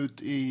minsann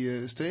ut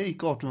i strejk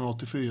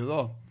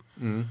 1884.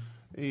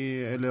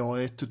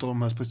 Ett av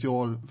de här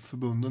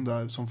specialförbunden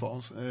där som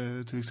fanns.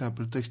 Till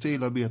exempel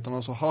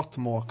textilarbetarnas och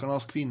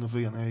hattmakarnas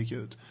kvinnoföreningar gick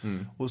ut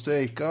och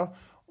strejka.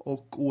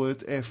 Och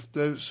året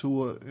efter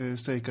så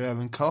strejkade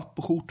även kapp-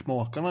 och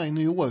skjortmakarna i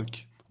New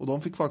York. Och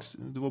de fick faktiskt,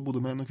 det var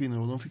både män och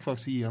kvinnor, och de fick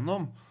faktiskt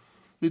igenom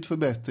lite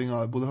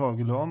förbättringar, både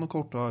högre lön och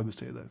kortare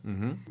arbetstider.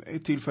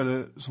 Ett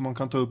tillfälle som man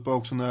kan ta upp är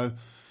också när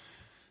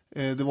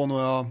det var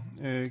några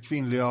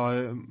kvinnliga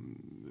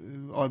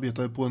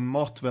arbetare på en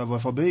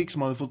mattvävarfabrik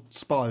som hade fått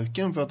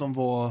sparken för att de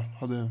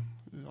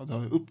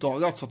hade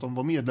uppdagats att de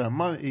var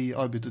medlemmar i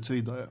arbetets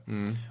riddare.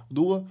 Och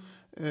då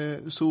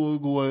så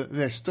går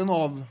resten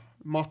av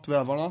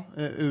mattvävarna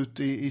ut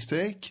i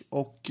strejk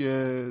och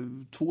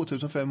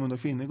 2500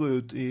 kvinnor går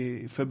ut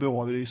i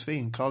februari. Det är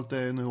svinkallt det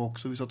är nu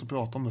också. Vi satt och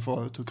pratade om det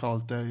förut, hur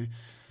kallt det är.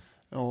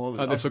 Ja,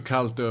 det är så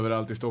kallt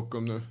överallt i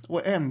Stockholm nu.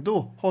 Och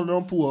ändå håller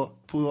de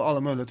på alla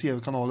möjliga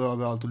tv-kanaler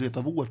överallt och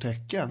letar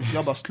vårtecken.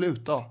 Jag bara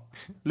sluta.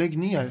 Lägg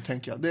ner,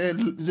 tänker jag. Det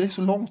är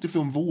så långt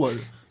ifrån vår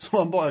som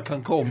man bara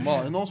kan komma.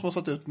 Är det någon som har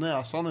satt ut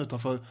näsan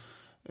utanför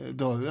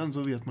dörren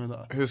så vet man ju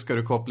det. Hur ska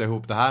du koppla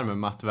ihop det här med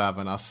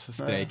mattvävarnas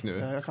strejk nu?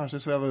 Jag kanske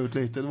svävar ut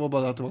lite. Det var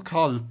bara att det var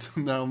kallt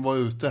när de var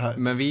ute här.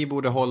 Men vi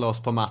borde hålla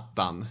oss på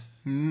mattan.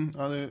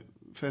 Ja, det är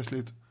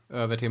festligt.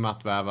 Över till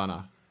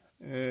mattvävarna.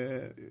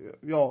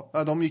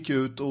 De gick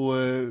ut och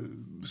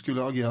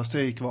skulle agera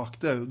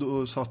strejkvakter.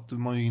 Då satte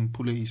man ju in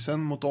polisen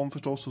mot dem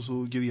förstås och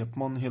så grep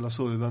man hela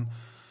serven.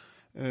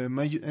 Men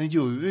en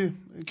jury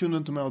kunde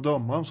inte med att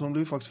döma dem så de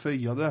blev faktiskt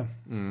friade.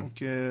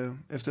 Och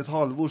efter ett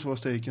halvår så var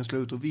strejken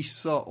slut och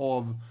vissa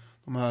av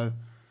de här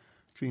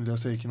kvinnliga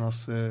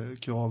strejkernas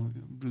krav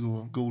blev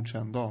då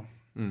godkända.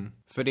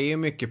 För det är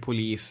mycket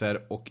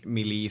poliser och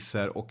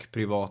miliser och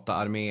privata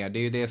arméer. Det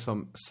är ju det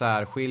som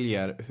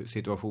särskiljer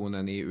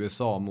situationen i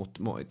USA mot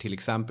till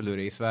exempel hur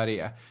det är i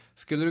Sverige.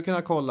 Skulle du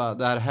kunna kolla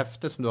det här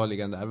häftet som du har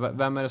liggande där?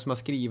 Vem är det som har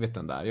skrivit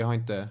den där? Jag har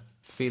inte...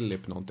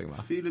 Philip någonting, va?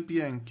 Philip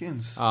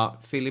Jenkins.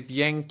 Ja, Philip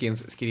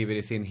Jenkins skriver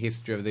i sin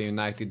History of the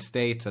United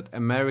States att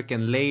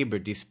American labor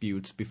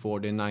disputes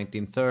before the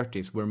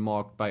 1930s were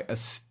marked by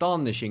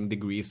astonishing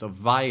degrees of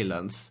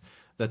violence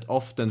that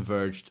often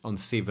verged on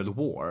civil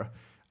war.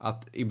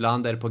 Att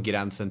ibland är det på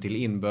gränsen till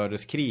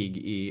inbördeskrig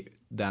i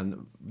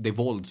det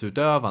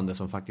våldsutövande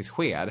som faktiskt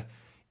sker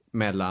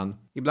mellan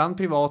ibland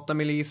privata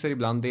miliser,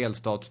 ibland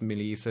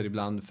delstatsmiliser,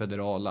 ibland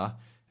federala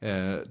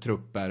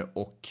trupper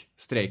och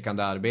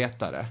strejkande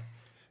arbetare.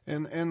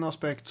 En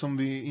aspekt som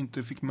vi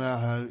inte fick med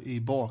här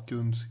i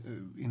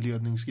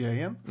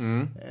bakgrundsinledningsgrejen,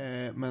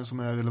 men som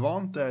är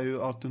relevant, är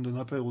ju att under den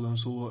här perioden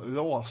så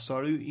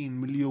rasar ju in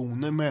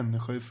miljoner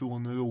människor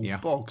från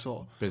Europa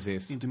också.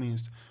 Precis. Inte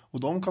minst. Och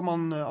de kan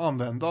man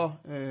använda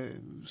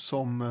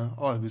som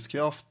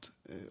arbetskraft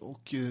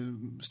och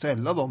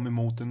ställa dem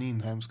emot den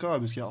inhemska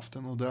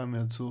arbetskraften, och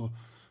därmed så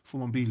får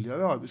man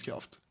billigare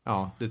arbetskraft.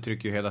 Ja, det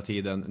trycker ju hela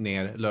tiden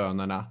ner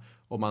lönerna,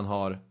 och man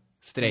har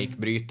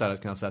strejkbrytare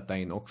att kunna sätta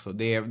in också.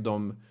 Det är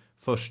de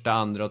första,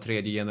 andra och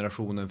tredje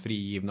generationen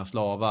frigivna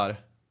slavar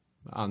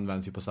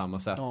används ju på samma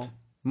sätt. Ja.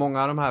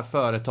 Många av de här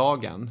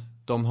företagen,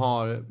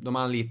 de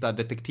anlitar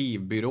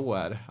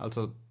detektivbyråer,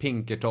 alltså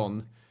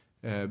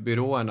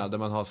Pinkerton-byråerna, där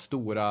man har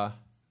stora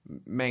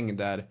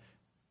mängder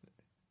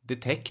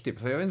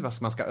detective, jag vet inte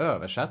vad man ska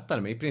översätta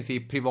det med, i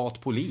princip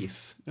privat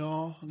polis.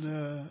 Ja,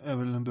 det är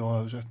väl en bra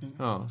översättning.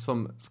 Ja,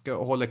 som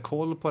ska hålla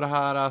koll på det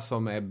här,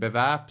 som är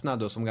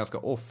beväpnade och som ganska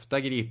ofta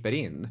griper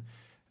in.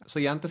 Så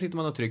egentligen sitter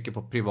man och trycker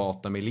på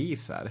privata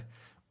miliser.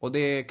 Och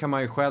det kan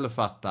man ju själv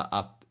fatta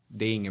att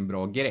det är ingen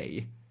bra grej.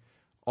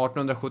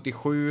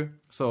 1877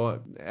 så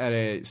är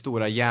det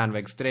stora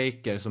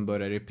järnvägsstrejker som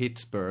börjar i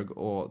Pittsburgh,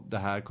 och det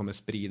här kommer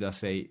sprida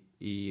sig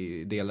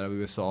i delar av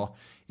USA.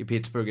 I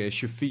Pittsburgh är det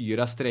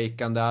 24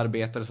 strejkande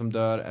arbetare som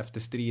dör efter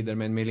strider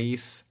med en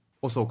milis.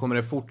 Och så kommer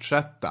det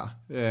fortsätta.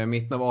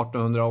 Mitten av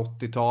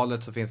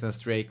 1880-talet så finns det en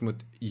strejk mot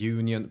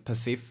Union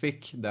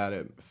Pacific,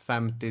 där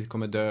 50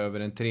 kommer dö över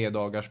en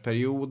 3-dagars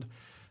period.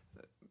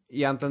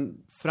 Egentligen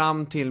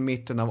fram till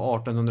mitten av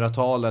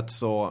 1800-talet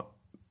så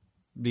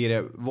blir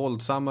det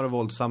våldsammare och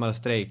våldsammare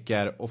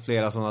strejker och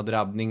flera sådana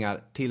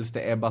drabbningar, tills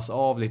det ebbas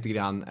av lite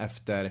grann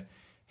efter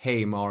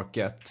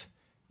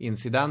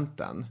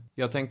Haymarket-incidenten.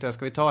 Jag tänkte,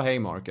 ska vi ta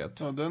Haymarket?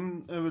 Ja,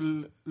 den är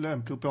väl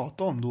lämplig att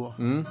prata om då.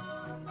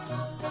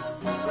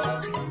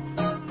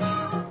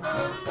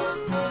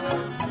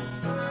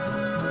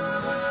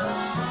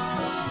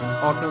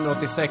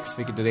 1886,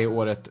 vilket är det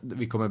året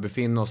vi kommer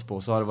befinna oss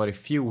på, så har det varit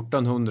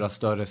 1400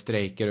 större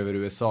strejker över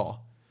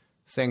USA.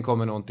 Sen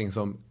kommer någonting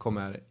som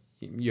kommer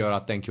göra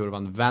att den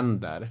kurvan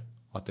vänder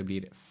och att det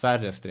blir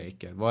färre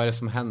strejker. Vad är det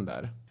som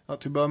händer? Ja,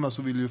 till början med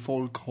så vill ju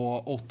folk ha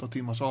 8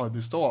 timmars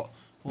arbetsdag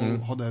och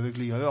ha det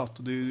reglerat.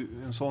 Och det är ju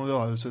en sån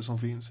rörelse som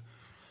finns.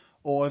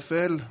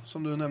 AFL,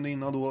 som du nämnde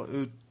innan då,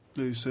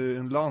 utlyser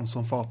en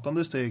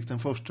landsomfattande strejk den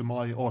 1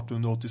 maj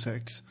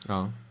 1886.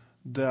 Ja.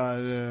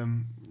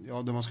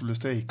 Där man skulle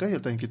strejka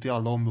helt enkelt i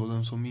alla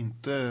områden som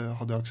inte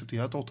hade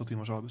accepterat 8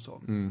 timmars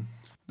arbetsdag.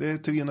 Det är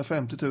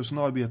 350 000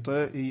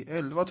 arbetare i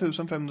 11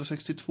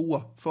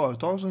 562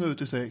 företag som går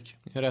ut i strejk.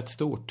 Det är rätt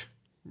stort.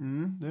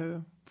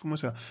 Det får man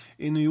säga.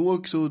 I New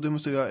York så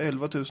demonstrerar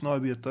 11 000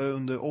 arbetare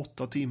under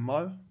 8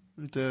 timmar.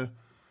 Lite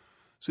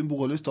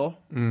symboliskt då.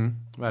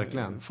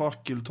 Verkligen.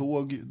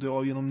 Fackeltåg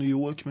drar genom New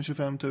York med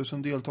 25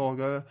 000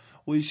 deltagare.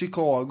 Och i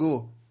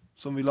Chicago,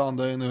 som vi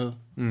landar i nu,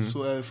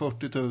 så är det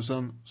 40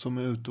 000 som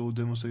är ute och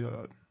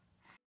demonstrerar.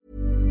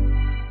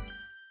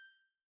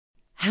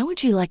 How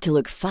would you like to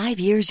look 5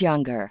 years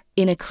younger?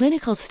 In a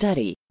clinical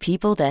study,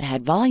 people that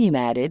had volume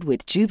added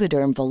with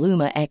Juvederm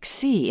Voluma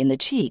XC in the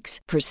cheeks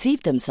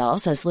perceived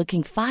themselves as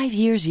looking 5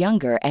 years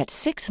younger at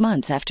 6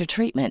 months after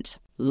treatment.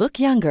 Look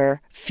younger,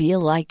 feel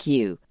like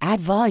you. Add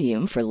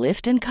volume for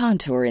lift and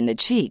contour in the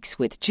cheeks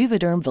with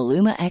Juvederm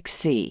Voluma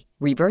XC.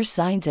 Reverse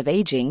signs of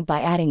aging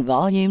by adding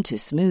volume to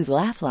smooth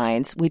laugh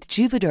lines with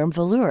Juvederm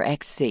Volure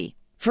XC.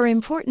 For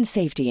important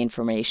safety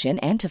information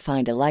and to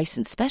find a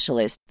licensed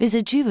specialist,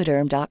 visit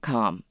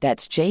Juvederm.com.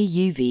 That's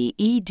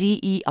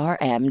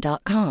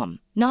JUVEDERM.com.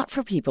 Not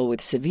for people with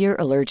severe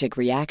allergic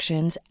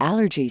reactions,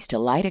 allergies to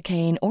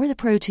lidocaine, or the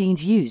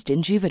proteins used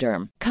in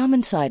Juvederm.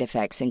 Common side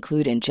effects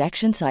include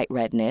injection site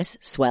redness,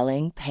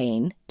 swelling,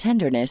 pain,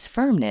 tenderness,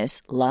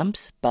 firmness,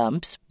 lumps,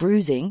 bumps,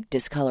 bruising,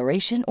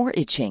 discoloration, or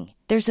itching.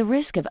 There's a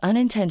risk of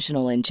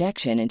unintentional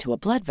injection into a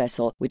blood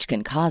vessel, which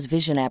can cause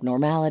vision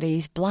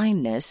abnormalities,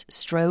 blindness,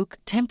 stroke,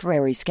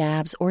 temporary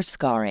scabs, or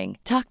scarring.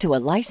 Talk to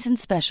a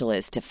licensed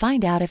specialist to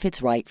find out if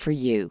it's right for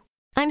you.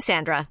 I'm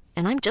Sandra,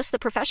 and I'm just the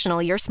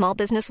professional your small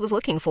business was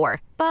looking for.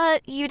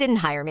 But you didn't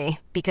hire me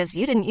because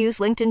you didn't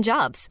use LinkedIn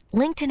Jobs.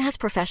 LinkedIn has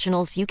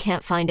professionals you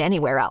can't find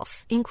anywhere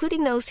else,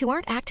 including those who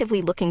aren't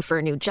actively looking for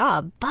a new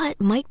job,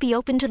 but might be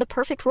open to the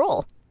perfect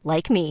role,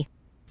 like me.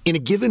 In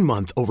a given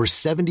month, over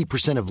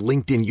 70% of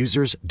LinkedIn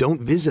users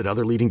don't visit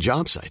other leading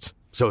job sites.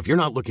 So if you're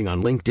not looking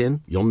on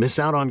LinkedIn, you'll miss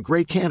out on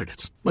great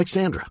candidates like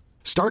Sandra.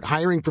 Start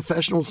hiring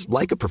professionals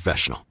like a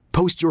professional.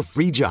 Post your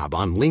free job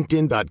on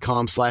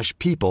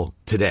linkedin.com/people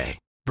today.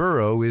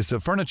 Burrow is a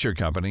furniture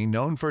company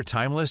known for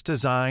timeless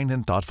design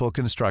and thoughtful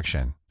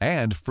construction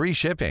and free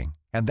shipping,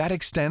 and that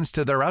extends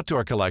to their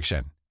outdoor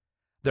collection.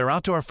 Their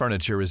outdoor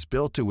furniture is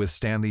built to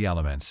withstand the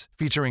elements,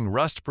 featuring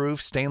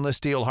rust-proof stainless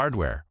steel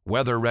hardware,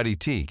 weather-ready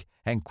teak,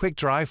 and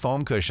quick-dry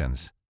foam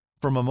cushions.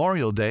 For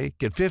Memorial Day,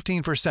 get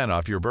 15%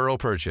 off your Burrow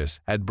purchase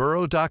at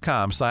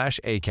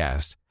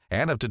burrow.com/acast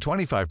and up to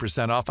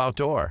 25% off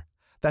outdoor.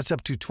 That's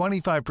up to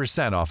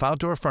 25% off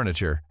outdoor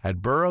furniture at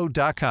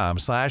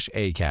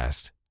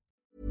burrow.com/acast.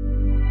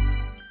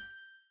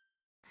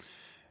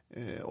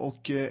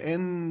 Och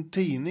en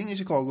tidning i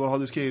Chicago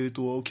hade skrivit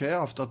då och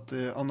krävt att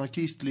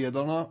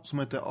anarkistledarna som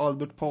heter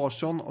Albert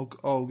Parson och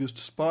August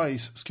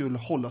Spice skulle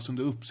hållas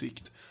under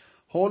uppsikt.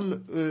 Håll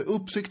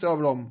uppsikt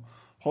över dem.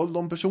 Håll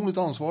dem personligt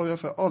ansvariga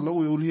för alla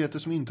oroligheter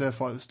som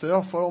inträffar.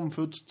 Straffa dem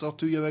för att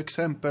statuera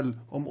exempel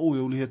om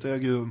oroligheter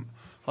äger rum.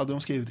 Hade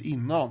de skrivit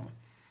innan.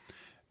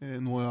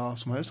 Några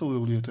som helst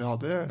oroligheter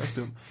hade ägt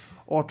rum.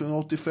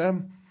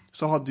 1885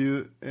 så hade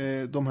ju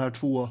de här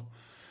två,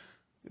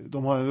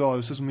 de har en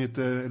rörelse som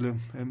heter,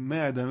 eller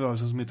med en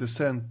rörelse som heter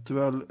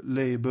Central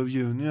Labor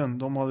Union.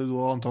 De hade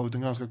då antagit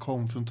en ganska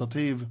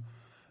konfrontativ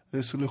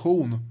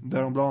resolution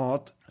där de bland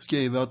annat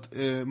skriver att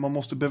man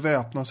måste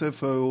beväpna sig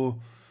för att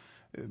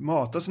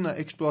möta sina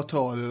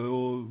exploatörer,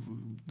 och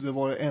det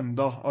var det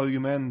enda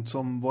argument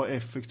som var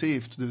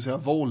effektivt, det vill säga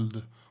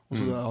våld. Och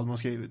så där hade man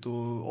skrivit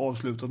och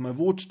avslutat med: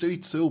 vårt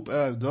stridsrop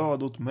är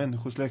död åt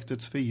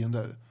människosläktets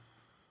fiender.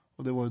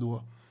 Och det var ju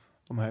då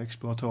de här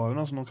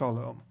exploatörerna som de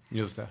kallar dem.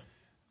 Just det.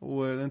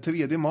 Och den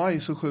 3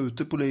 maj så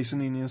skjuter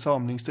polisen in i en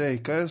samling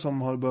strejkare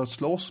som har börjat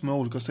slåss med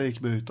olika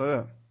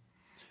strejkbrytare.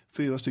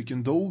 4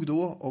 stycken dog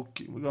då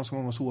och ganska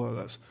många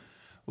sårades.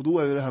 Och då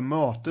är det här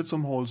mötet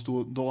som hålls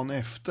då dagen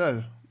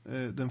efter,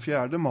 den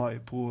 4 maj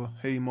på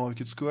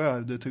Haymarket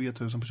Square, där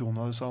 3000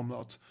 personer hade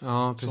samlats.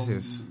 Ja,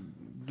 precis. Som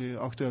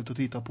blir aktuellt att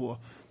titta på.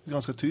 Ett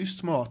ganska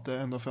tyst möte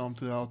ända fram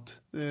till att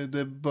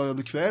det börjar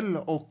bli kväll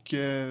och...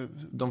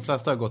 de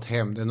flesta har gått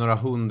hem, det är några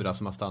 100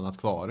 som har stannat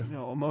kvar.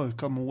 Ja,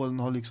 mörka moln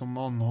har liksom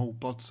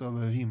anhopats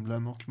över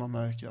himlen och man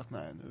märker att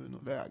nej, nu är det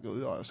nog läge att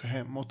göra sig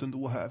hemåt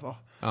ändå här, va?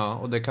 Ja,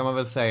 och det kan man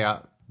väl säga,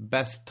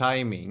 best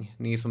timing,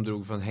 ni som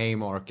drog från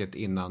Haymarket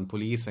innan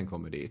polisen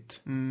kommer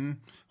dit.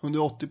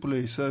 180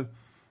 poliser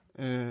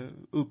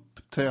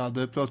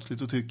uppträder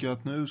plötsligt och tycker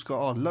att nu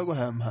ska alla gå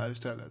hem här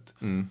istället.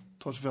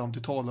 Tar sig fram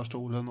till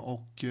talarstolen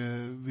och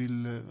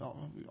vill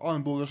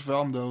armbågar sig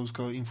fram där och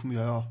ska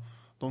informera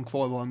de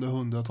kvarvarande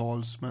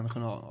 100-tals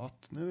människorna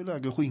att nu är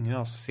läge att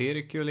skingras.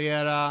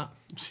 Cirkulera!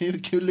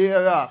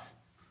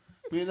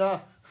 Mina!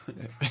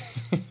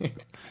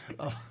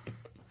 Ja,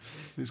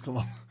 hur ska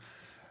man...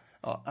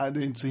 Ja, det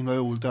är inte så himla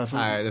roligt därför.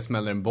 Nej, det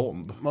smäller en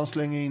bomb. Man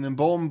slänger in en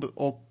bomb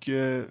och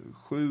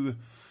 7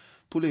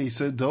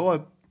 poliser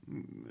dör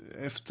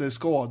efter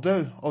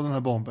skador av den här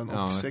bomben.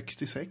 Och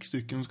 66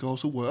 stycken ska ha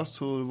sårats,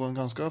 så det var en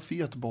ganska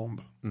fet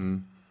bomb.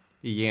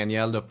 I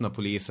gengäld öppnar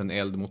polisen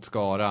eld mot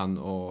skaran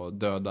och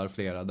dödar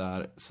flera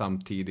där,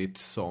 samtidigt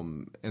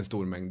som en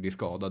stor mängd blir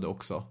skadade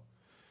också.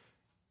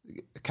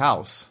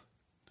 Kaos.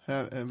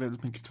 Här är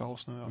väldigt mycket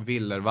kaos nu. Ja.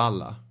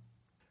 Villervalla.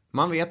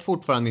 Man vet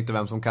fortfarande inte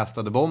vem som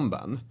kastade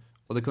bomben.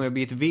 Och det kommer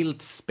bli ett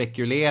vilt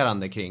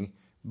spekulerande kring: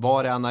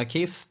 var det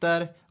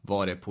anarkister?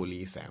 Var det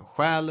polisen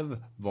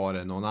själv? Var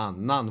det någon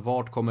annan?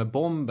 Vart kommer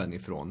bomben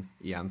ifrån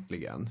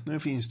egentligen? Nu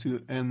finns det ju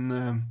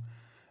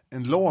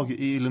en lag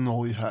i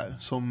Illinois här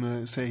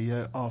som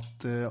säger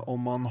att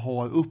om man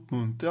har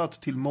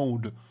uppmuntrat till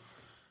mord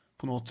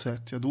på något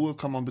sätt, ja, då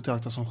kan man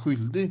betraktas som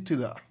skyldig till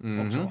det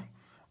också.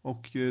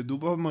 Och då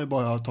behöver man ju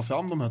bara ta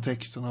fram de här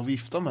texterna och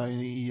vifta med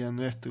i en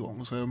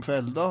rättegång. Och så är de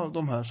fällda,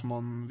 de här som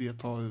man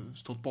vet har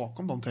stått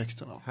bakom de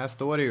texterna. Här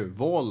står det ju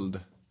våld.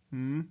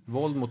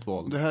 Våld mot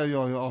våld. Det här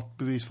gör ju att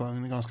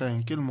bevisföringen är ganska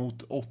enkel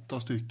mot 8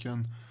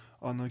 stycken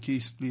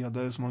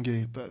anarkistledare som man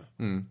griper.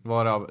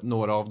 Varav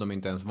några av dem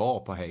inte ens var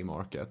på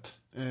Haymarket.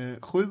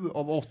 7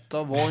 av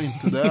 8 var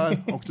inte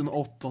där och den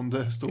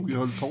 8:e stod och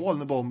höll tal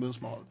när bomben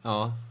small.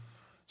 Ja.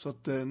 Så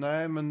att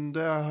nej, men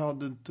det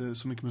hade inte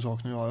så mycket med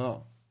saken att göra.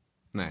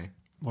 Nej.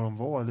 Vad de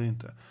var eller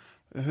inte.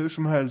 Hur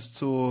som helst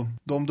så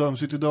de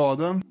döms ju till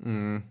döden.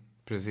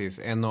 Precis.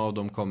 En av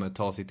dem kommer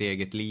ta sitt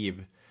eget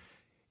liv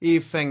i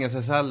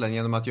fängelsecellen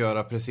genom att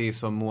göra precis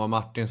som Moa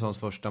Martinsons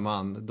första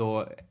man.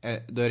 Då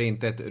är det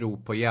inte ett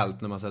rop på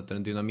hjälp när man sätter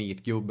en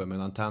dynamitgubbe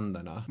mellan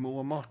tänderna.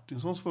 Moa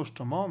Martinsons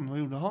första man, vad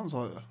gjorde han,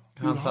 sa du?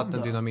 Han satte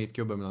en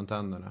dynamitgubbe mellan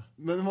tänderna.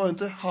 Men det var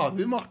inte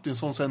Harry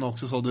Martinson sen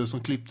också, sa du, som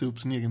klippte upp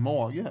sin egen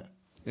mage?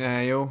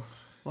 Jo.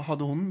 Vad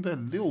hade hon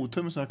väldigt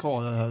otur med sina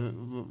karlar här,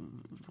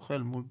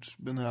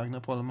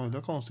 självmordsbenägna på alla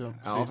möjliga konstiga.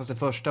 Ja, fast det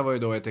första var ju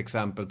då ett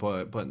exempel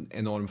på en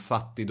enorm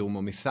fattigdom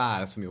och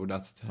misär som gjorde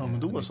att... Ja, men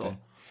då så.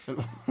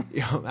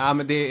 Ja,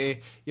 men det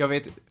är... Jag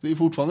vet... Det är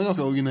fortfarande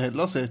ganska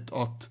originella sätt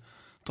att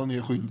ta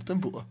ner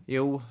skylten på.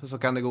 Jo, så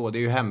kan det gå. Det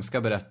är ju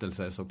hemska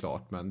berättelser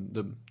såklart, men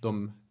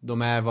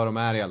de är vad de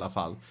är i alla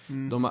fall.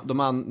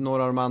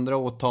 Några av de andra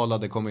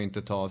åtalade kommer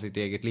inte ta sitt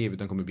eget liv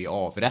utan kommer bli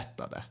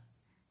avrättade.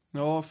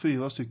 Ja,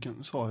 4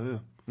 stycken sa jag ju.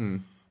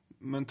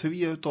 Men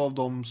 3 av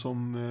dem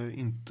som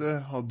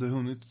inte hade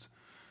hunnit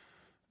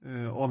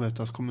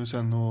avrättas kommer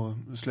sen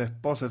att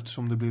släppas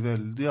eftersom det blir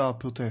väldiga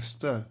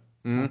protester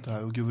mot det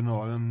här. Och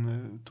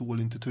guvernören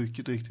tål inte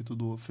trycket riktigt och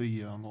då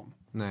friger han dem.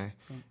 Nej.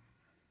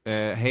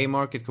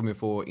 Haymarket kommer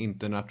få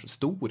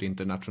stor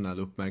internationell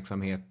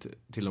uppmärksamhet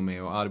till och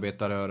med, och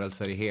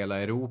arbetarrörelser i hela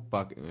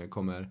Europa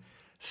kommer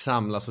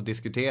samlas och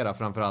diskutera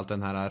framförallt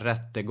den här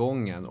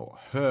rättegången och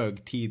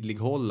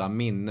högtidlighålla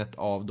minnet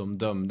av de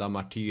dömda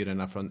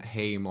martyrerna från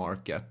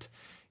Haymarket.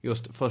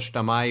 Just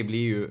 1 maj blir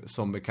ju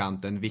som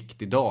bekant en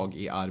viktig dag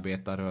i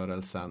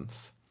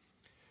arbetarrörelsens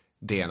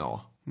DNA.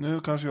 Nu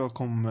kanske jag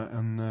kom med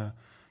en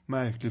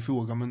märklig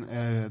fråga, men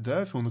är det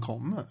därifrån det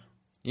kommer?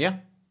 Ja.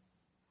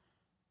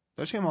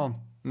 Där ser man.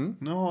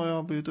 Nu har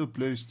jag blivit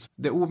upplyst.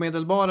 Det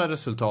omedelbara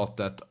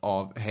resultatet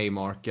av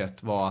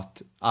Haymarket var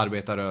att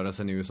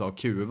arbetarrörelsen i USA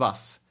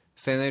kuvas.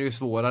 Sen är det ju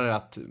svårare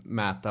att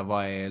mäta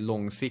vad är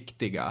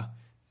långsiktiga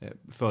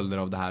följder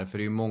av det här. För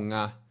det är ju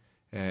många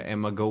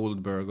Emma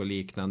Goldberg och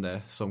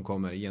liknande som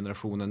kommer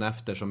generationen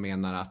efter som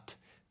menar att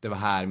det var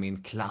här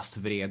min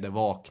klassvrede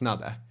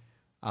vaknade.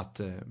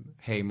 Att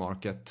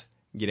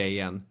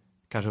Haymarket-grejen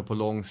kanske på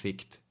lång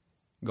sikt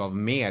gav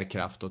mer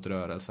kraft åt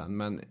rörelsen.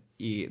 Men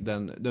i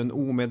den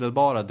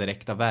omedelbara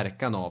direkta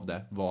verkan av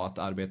det var att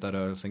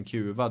arbetarrörelsen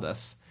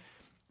kuvades.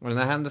 Och den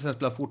här händelsen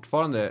spelar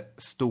fortfarande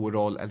stor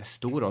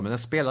roll, men den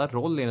spelar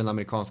roll i den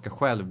amerikanska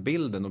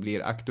självbilden och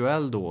blir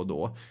aktuell då och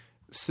då.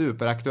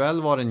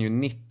 Superaktuell var den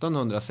ju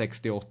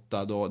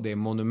 1968 då det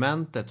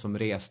monumentet som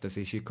restes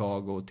i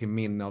Chicago till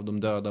minne av de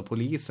döda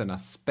poliserna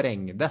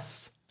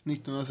sprängdes.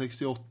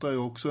 1968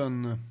 är också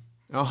en...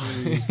 Ja.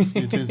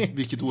 Inte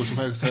vilket år som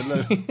helst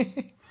heller.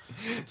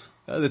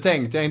 Ja, det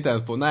tänkte jag inte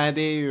ens på. Nej,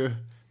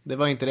 det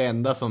var inte det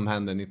enda som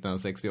hände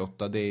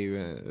 1968. Det är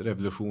ju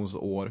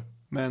revolutionsår.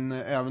 Men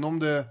även om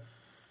det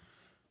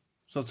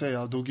så att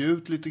säga dog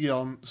ut lite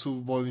grann, så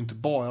var det inte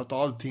bara att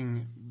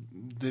allting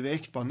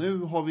direkt bara nu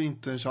har vi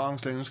inte en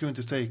chans längre, nu ska vi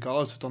inte strejka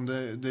alls, utan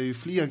det är ju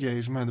fler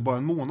grejer som händer. Bara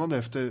en månad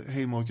efter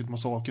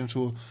Haymarket-massakern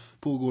så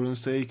pågår en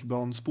strejk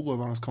bland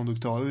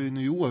spårvagnskonduktörer i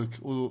New York,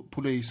 och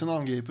polisen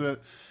angriper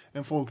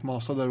en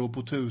folkmassa där på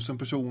 1000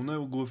 personer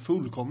och går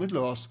fullkomligt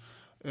lös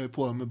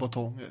på dem med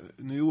batonger.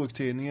 New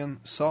York-tidningen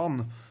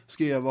Sun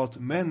skrev att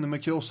män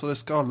med krossade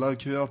skallar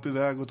kröp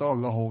iväg åt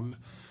alla håll.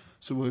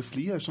 Så det var ju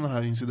fler sådana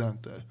här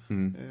incidenter.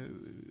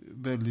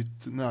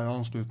 Väldigt nära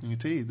anslutning i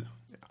tid.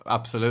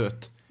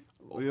 Absolut.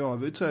 Och i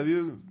övrigt så är vi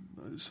ju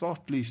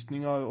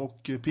svartlistningar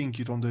och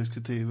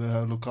Pinkerton-detektiver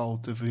här,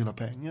 lockouter för hela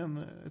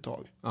pengen ett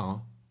tag.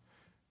 Ja.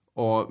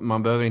 Och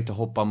man behöver inte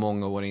hoppa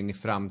många år in i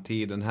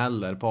framtiden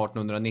heller. På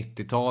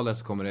 1890-talet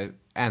så kommer det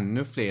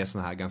ännu fler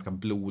sådana här ganska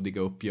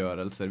blodiga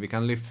uppgörelser. Vi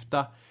kan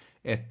lyfta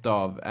ett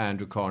av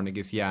Andrew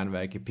Carnegies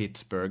järnverk i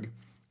Pittsburgh.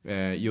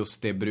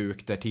 Just det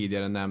bruk där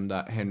tidigare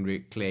nämnda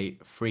Henry Clay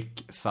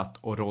Frick satt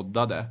och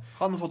roddade.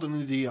 Han har fått en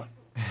idé.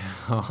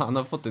 Han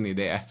har fått en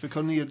idé. För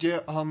Carnegie,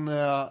 han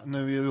är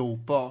nu i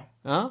Europa.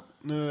 Ja?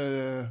 Nu är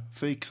det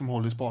Frick som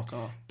håller i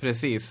spakarna.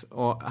 Precis,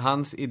 och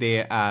hans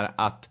idé är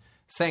att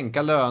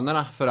sänka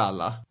lönerna för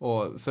alla.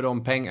 Och för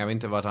de pengar, jag vet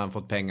inte vart han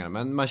fått pengar,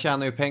 men man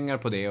tjänar ju pengar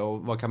på det.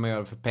 Och vad kan man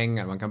göra för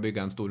pengar? Man kan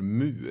bygga en stor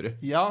mur.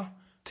 Ja.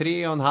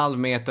 3,5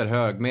 meter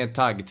hög med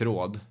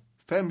taggtråd.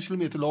 5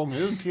 kilometer lång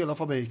runt hela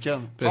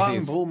fabriken.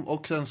 Pangbom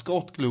och sen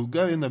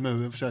skottgluggar i den där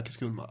muren för säkerhets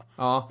skull med.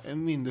 Ja.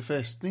 En mindre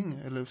fästning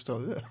eller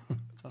större.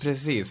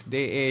 Precis,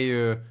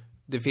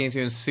 det finns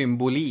ju en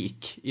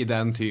symbolik i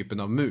den typen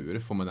av mur,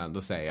 får man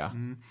ändå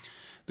säga.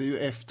 Det är ju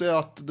efter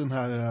att den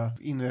här är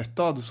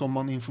inrättad som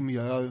man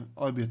informerar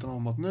arbetarna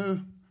om att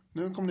nu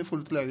kommer ni få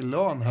lite lägre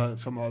lön här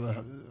framöver,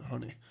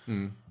 hörni.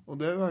 Och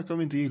det verkar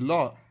vi inte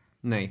gilla.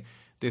 Nej,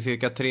 det är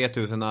cirka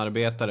 3000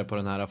 arbetare på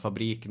den här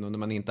fabriken, och när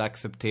man inte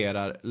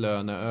accepterar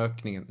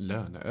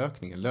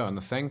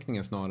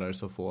lönesänkningen snarare,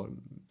 så får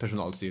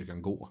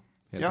personalstyrkan gå,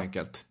 helt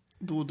enkelt.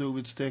 Då drog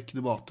vi ett streck i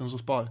debatten, så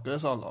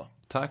sparkades alla.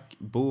 Tack,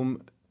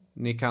 boom,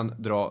 ni kan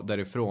dra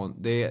därifrån.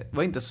 Det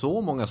var inte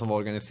så många som var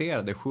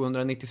organiserade.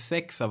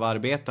 796 av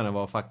arbetarna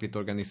var fackligt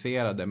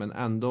organiserade, men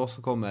ändå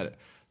så kommer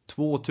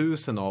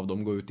 2000 av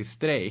dem gå ut i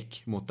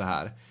strejk mot det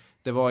här.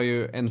 Det var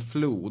ju en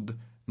flod,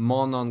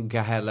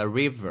 Monongahela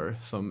River,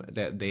 som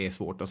det är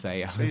svårt att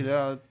säga. Säg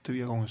det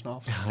 3 gånger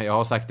snabbt. Jag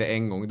har sagt det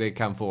en gång, det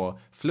kan få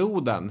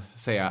floden,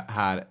 säga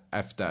här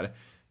efter,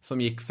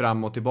 som gick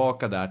fram och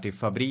tillbaka där till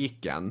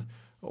fabriken.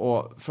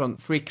 Och från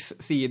Fricks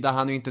sida,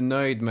 han är ju inte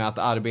nöjd med att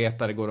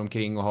arbetare går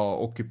omkring och har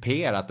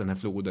ockuperat den här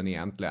floden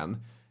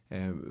egentligen.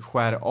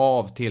 Skär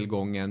av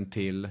tillgången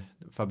till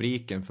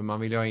fabriken, för man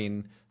vill ju ha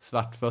in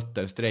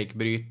svartfötter,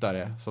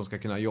 strejkbrytare som ska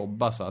kunna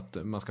jobba så att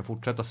man ska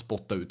fortsätta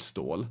spotta ut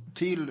stål.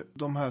 Till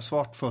de här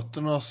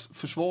svartfötternas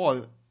försvar,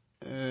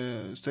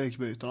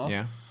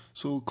 strejkbrytarna,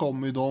 så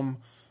kommer ju de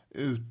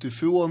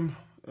utifrån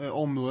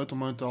området, om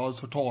man inte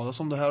alls hört talas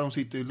om det här. De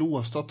sitter i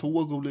låsta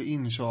tåg och blir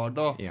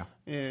inkörda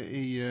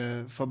i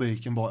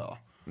fabriken bara.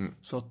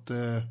 Så att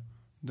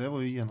det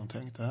var ju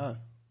genomtänkt det här.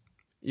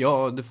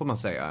 Ja, det får man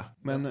säga.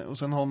 Och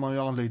sen har man ju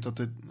anlitat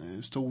ett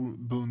stor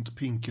bunt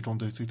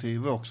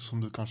Pinkerton-detektiver också,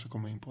 som du kanske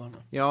kommer in på här nu.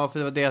 Ja, för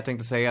det var det jag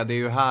tänkte säga. Det är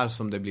ju här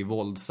som det blir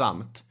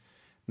våldsamt.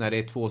 När det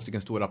är 2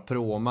 stycken stora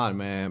pråmar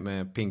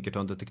med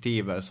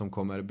Pinkerton-detektiver som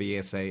kommer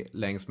bege sig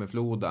längs med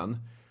floden.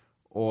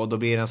 Och då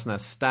blir det en sån här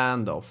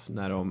standoff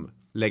när de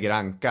lägger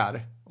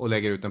ankar och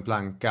lägger ut en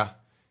planka.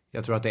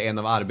 Jag tror att det är en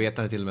av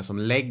arbetarna till och med som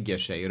lägger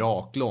sig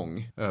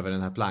raklång över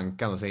den här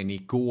plankan och säger: ni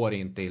går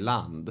inte i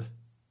land.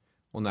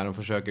 Och när de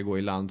försöker gå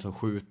i land så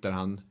skjuter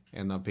han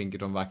en av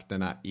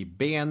Pinkerton-vakterna i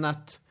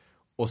benet,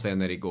 och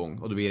sen är det igång.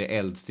 Och då blir det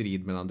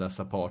eldstrid mellan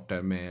dessa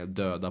parter med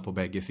döda på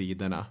bägge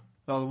sidorna.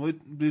 Ja,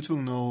 de blir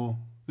tvungna att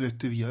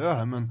retirera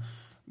här, men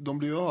de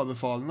blir ju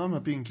överfallna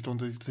med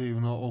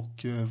Pinkerton-detektiverna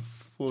och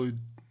får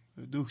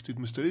duktigt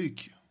med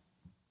stryk.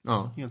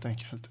 Ja. Helt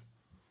enkelt.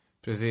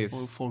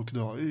 Precis. Och folk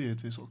dör ju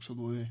givetvis också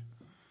då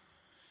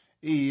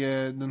i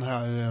den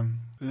här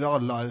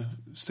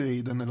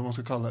rallarstriden, eller vad man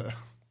ska kalla det.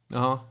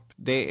 Ja,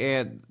 det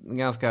är en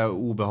ganska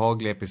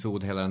obehaglig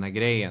episod hela den här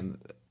grejen.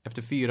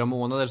 Efter 4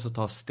 månader så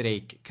tar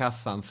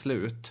strejkkassan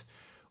slut.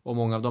 Och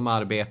många av de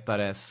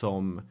arbetare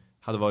som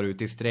hade varit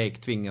ute i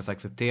strejk tvingas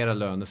acceptera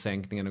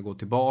lönesänkningen och gå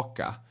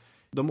tillbaka.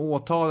 De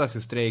åtalas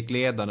ju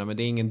strejkledarna, men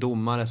det är ingen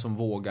domare som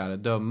vågar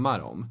döma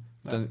dem.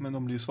 Nej, men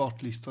de blir ju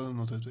svartlistade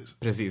naturligtvis.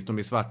 Precis, de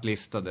blir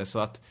svartlistade, så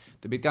att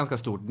det blir ett ganska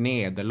stort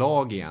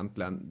nederlag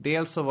egentligen.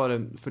 Dels så var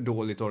det för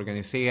dåligt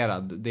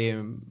organiserad.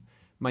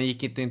 Man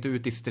gick inte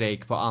ut i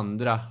strejk på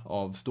andra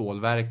av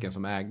stålverken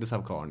som ägdes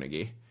av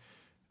Carnegie.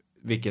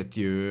 Vilket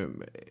ju är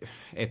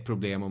ett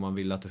problem om man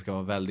vill att det ska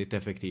vara väldigt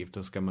effektivt.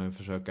 Då ska man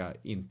försöka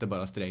inte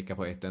bara strejka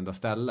på ett enda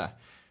ställe.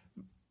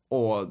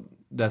 Och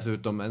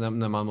dessutom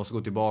när man måste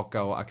gå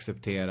tillbaka och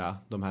acceptera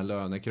de här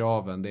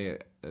lönekraven.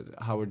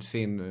 Howard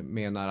Zinn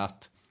menar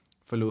att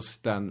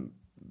förlusten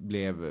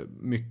blev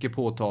mycket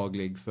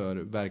påtaglig för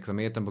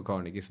verksamheten på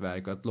Carnegies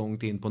verk. Och att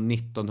långt in på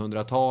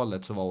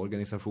 1900-talet så var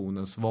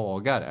organisationen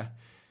svagare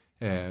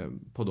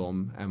på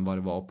dem än vad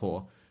det var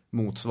på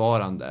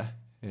motsvarande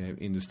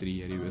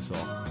industrier i USA.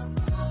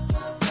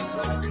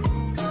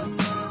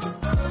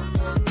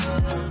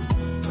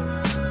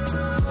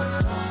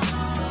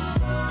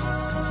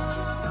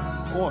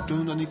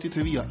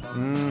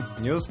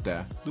 Just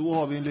det. Då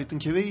har vi en liten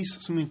kris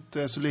som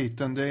inte är så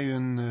liten. Det är ju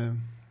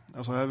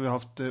alltså här har vi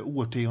haft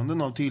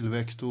årtionden av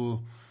tillväxt och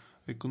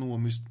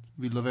ekonomiskt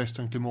vilda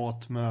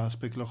västernklimat med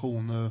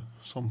spekulationer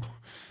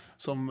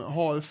som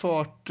har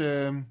fört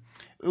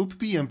upp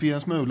BNP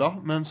en smula,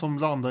 men som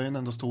landar i en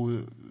enda stor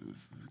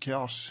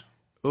krasch.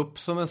 Upp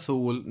som en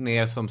sol,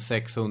 ner som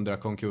 600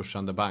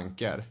 konkursande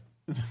banker.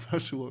 Ungefär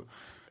så.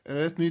 Är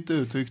det ett nytt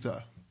uttryck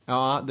där?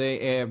 Ja,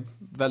 det är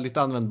väldigt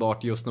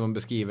användbart just när man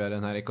beskriver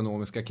den här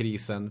ekonomiska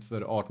krisen för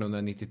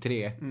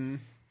 1893.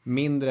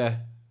 Mindre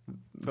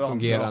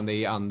fungerande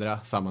i andra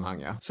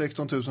sammanhang.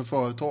 16 000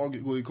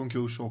 företag går i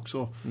konkurs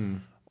också.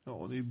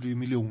 Ja, det blir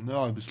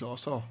miljoner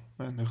arbetslösa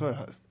människor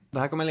här. Det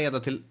här kommer leda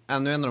till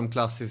ännu en av de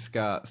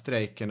klassiska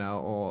strejkerna,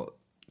 och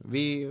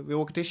vi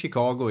åker till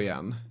Chicago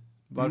igen.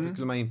 Varför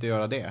skulle man inte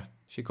göra det?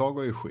 Chicago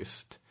är ju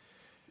schysst.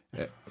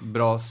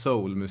 Bra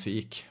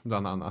soulmusik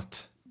bland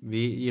annat.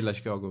 Vi gillar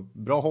Chicago.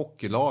 Bra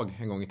hockeylag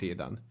en gång i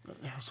tiden.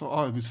 Alltså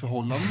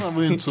arbetsförhållandena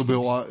var ju inte så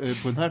bra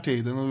på den här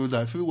tiden, och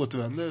därför vi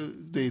återvänder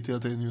dit hela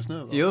tiden just nu.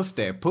 Va? Just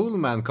det.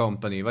 Pullman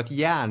Company var ett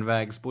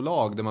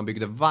järnvägsbolag där man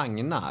byggde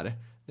vagnar.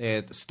 Det är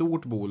ett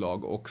stort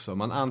bolag också.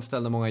 Man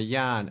anställde många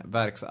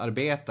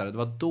järnverksarbetare. Det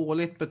var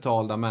dåligt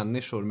betalda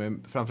människor med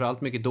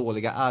framförallt mycket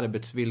dåliga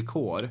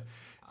arbetsvillkor.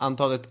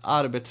 Antalet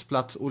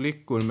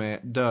arbetsplatsolyckor med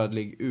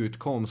dödlig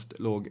utkomst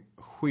låg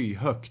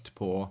skyhögt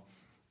på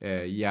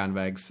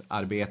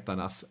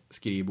järnvägsarbetarnas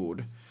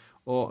skrivbord.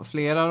 Och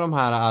flera av de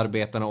här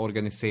arbetarna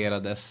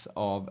organiserades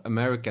av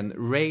American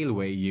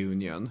Railway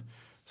Union,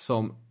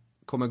 som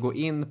kommer gå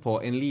in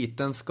på en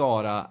liten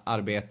skara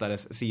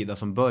arbetares sida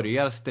som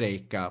börjar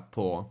strejka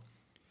på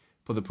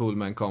The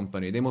Pullman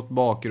Company. Det är mot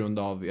bakgrund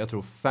av, jag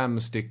tror,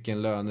 5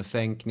 stycken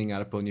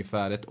lönesänkningar på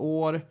ungefär ett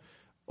år.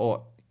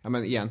 Och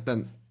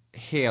egentligen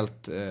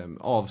helt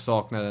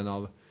avsaknaden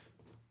av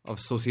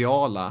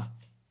sociala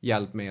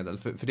hjälpmedel.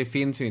 För det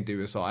finns ju inte i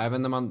USA.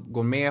 Även när man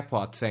går med på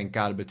att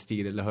sänka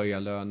arbetstid eller höja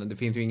lönen. Det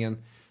finns ju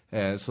ingen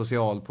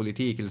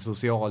socialpolitik eller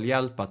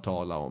socialhjälp att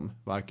tala om.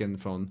 Varken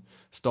från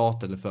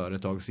stat eller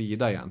företags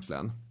sida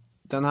egentligen.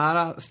 Den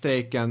här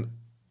strejken,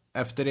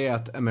 efter det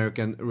att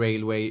American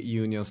Railway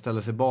Union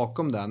ställer sig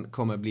bakom den,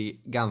 kommer bli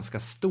ganska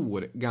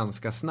stor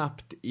ganska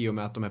snabbt, i och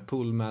med att de här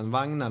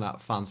Pullman-vagnarna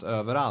fanns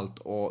överallt.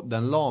 Och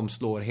den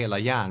lamslår hela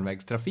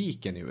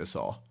järnvägstrafiken i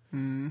USA.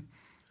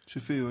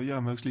 24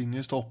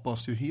 järnvägslinjer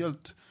stoppas ju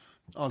helt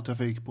all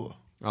trafik på.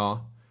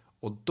 Ja,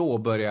 och då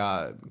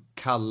börjar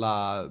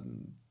kalla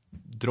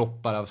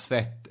droppar av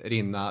svett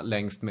rinna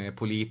längs med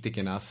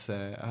politikernas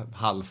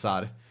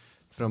halsar.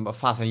 För de bara,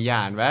 fasen,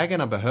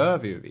 järnvägarna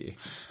behöver ju vi.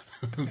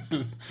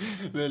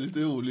 Väldigt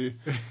rolig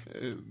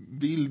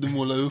bild du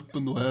målar upp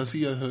ändå. Jag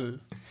ser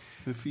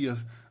hur fel.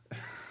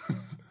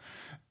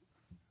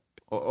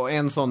 Och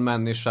en sån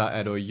människa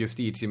är då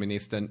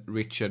justitieministern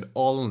Richard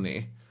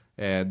Olney,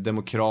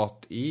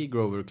 demokrat i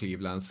Grover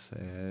Clevelands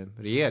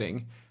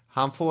regering.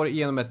 Han får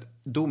genom ett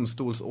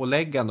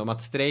domstolsåläggande om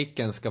att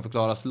strejken ska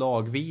förklaras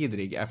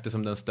lagvidrig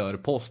eftersom den stör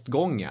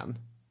postgången.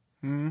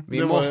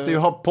 Vi måste ju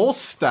ha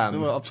posten! Det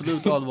var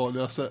absolut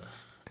allvarligaste.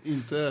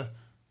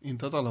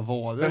 Inte att alla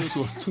varor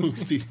så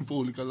togs till på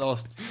olika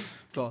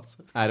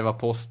lastplatser. Nej, det var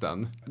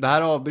posten. Det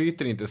här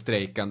avbryter inte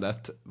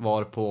strejkandet,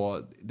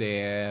 varpå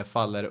det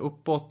faller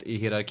uppåt i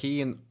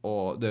hierarkin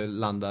och det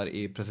landar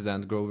i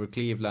president Grover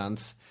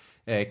Clevelands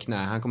knä.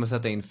 Han kommer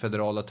sätta in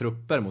federala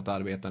trupper mot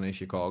arbetarna i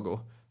Chicago,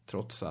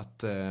 trots att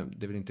det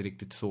är väl inte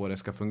riktigt så det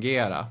ska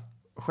fungera.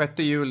 6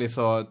 juli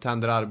så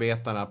tänder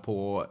arbetarna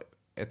på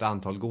ett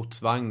antal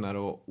godsvagnar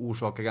och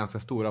orsakar ganska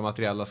stora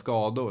materiella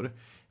skador.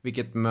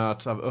 Vilket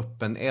möts av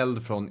öppen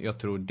eld från, jag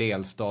tror,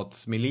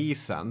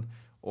 delstatsmilisen.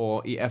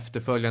 Och i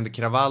efterföljande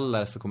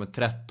kravaller så kommer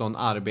 13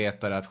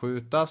 arbetare att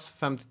skjutas.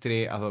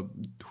 53, alltså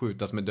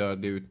skjutas med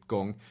dödlig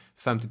utgång.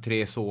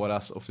 53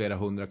 såras och flera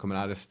hundra kommer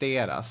att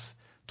arresteras.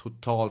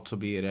 Totalt så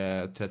blir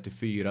det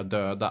 34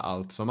 döda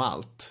allt som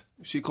allt.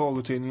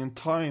 Chicago-tidningen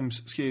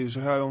Times skriver så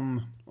här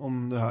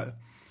om det här.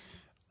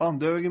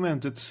 Andra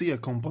regementet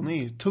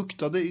C-kompani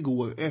tuktade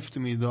igår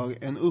eftermiddag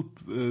en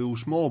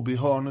upprorsmobb i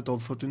hörnet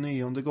av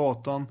 49:e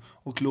gatan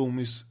och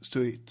Loomis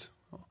Street.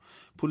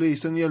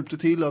 Polisen hjälpte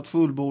till att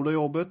fullborda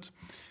jobbet.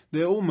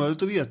 Det är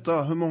omöjligt att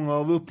veta hur många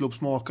av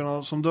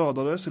upploppsmakarna som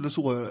dödades eller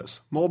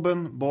sårades.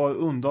 Mobben bar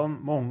undan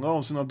många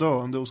av sina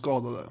döende och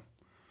skadade.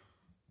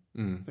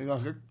 Det är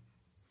ganska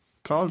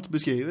kallt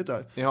beskrivet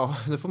där. Ja,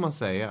 det får man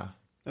säga.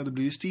 Ja, det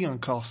blir ju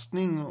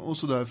stenkastning och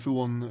sådär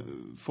från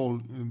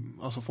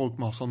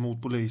folkmassan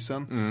mot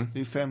polisen.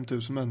 Det är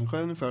 5000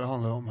 människor ungefär det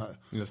handlar om här.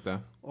 Just det.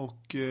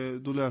 Och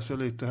då läser jag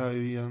lite här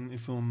igen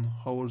ifrån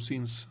Howard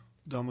Zinns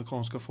Det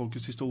amerikanska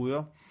folkets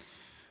historia.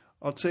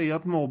 Att säga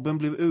att mobben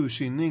blev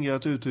ursinnig är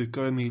att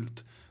uttrycka det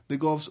milt. Det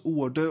gavs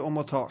order om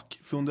attack.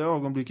 Från det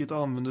ögonblicket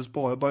användes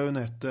bara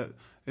bajonetter.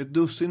 Ett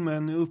dussin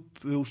män i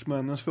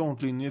upprorsmännens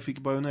frontlinje fick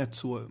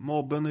bajonettsår.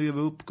 Mobben rev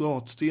upp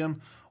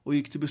gatsten och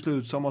gick till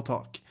beslutsam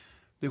attack.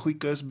 Det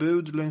skickades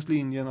bud längs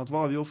linjen att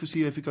varje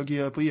officer fick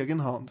agera på egen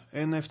hand.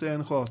 En efter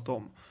en sköt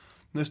dem.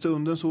 När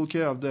stunden så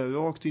krävde,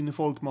 rakt in i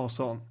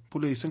folkmassan.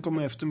 Polisen kom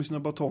efter med sina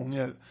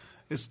batonger.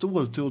 Ett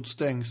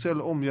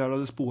ståltrådsstängsel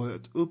omgärdade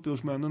spåret.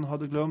 Upprorsmännen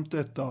hade glömt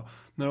detta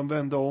när de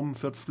vände om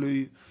för att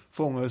fly,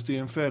 fångades i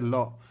en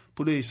fälla.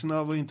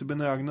 Poliserna var inte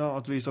benägna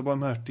att visa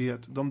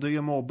barmhärtighet. De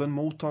drev mobben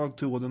mot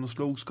taggtråden och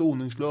slog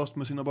skoningslöst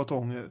med sina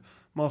batonger.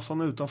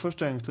 Massan utanför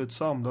stängslet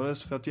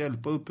samlades för att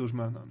hjälpa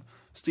upprorsmännen.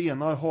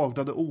 Stenar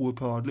haglade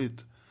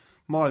oupphörligt.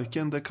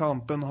 Marken där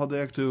kampen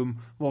hade ägt rum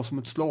var som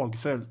ett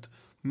slagfält.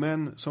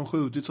 Män som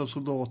skjutits av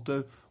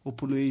soldater och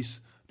polis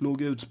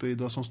låg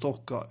utspridda som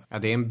stockar. Ja,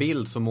 det är en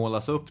bild som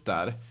målas upp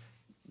där.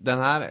 Den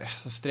här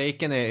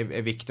strejken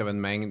är viktig av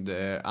en mängd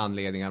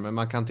anledningar. Men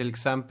man kan till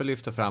exempel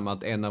lyfta fram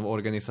att en av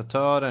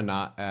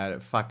organisatörerna är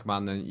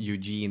fackmannen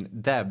Eugene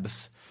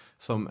Debs.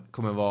 Han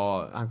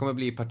kommer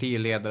bli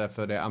partiledare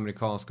för det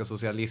amerikanska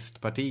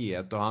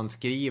socialistpartiet. Och han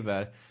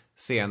skriver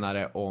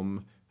senare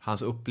om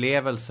hans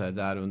upplevelser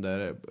där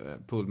under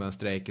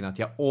Pullman-strejken att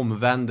jag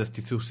omvändes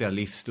till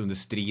socialist under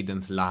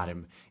stridens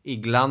larm. I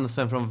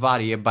glansen från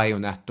varje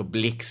bajonett och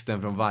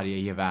blixten från varje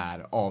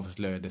gevär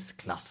avslöjades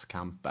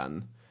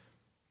klasskampen.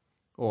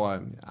 Och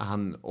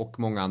han och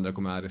många andra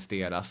kommer att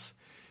arresteras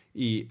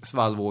i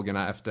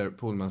svallvågorna efter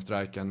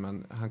Pullman-strejken.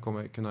 Men han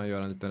kommer kunna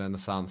göra en liten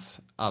renässans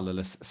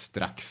alldeles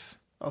strax.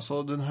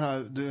 Alltså den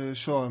här The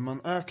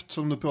Sherman Act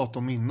som du pratade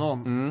om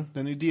innan.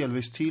 Den är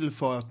delvis till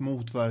för att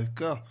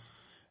motverka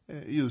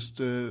just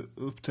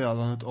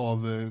uppträdandet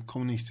av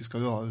kommunistiska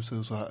rörelser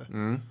och så här.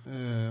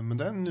 Men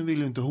den vill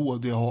ju inte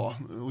HD ha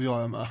att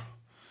göra med.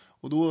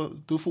 Och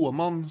då får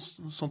man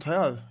sånt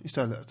här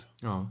istället.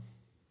 Ja.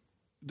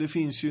 Det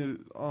finns ju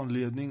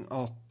anledning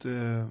att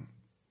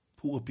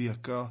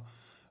påpeka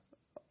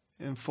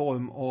en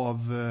form av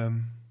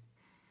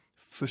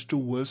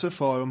förståelse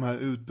för de här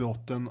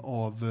utbrotten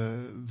av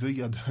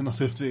vrede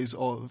naturligtvis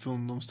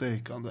från de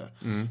strejkande.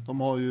 De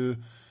har ju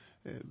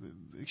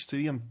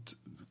extremt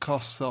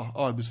kassa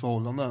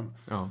arbetsförhållanden.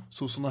 Ja.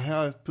 Så såna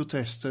här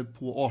protester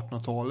på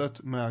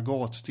 1800-talet med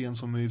gatsten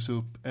som rivs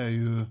upp är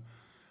ju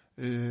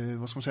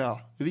vad ska man säga,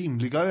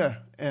 rimligare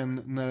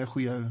än när det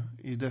sker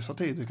i dessa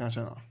tider kan jag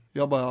känna.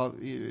 Jag bara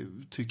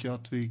tycker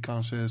att vi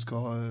kanske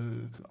ska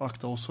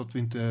akta oss så att vi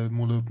inte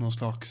målar upp någon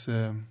slags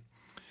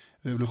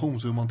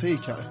revolutionsromantik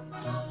här.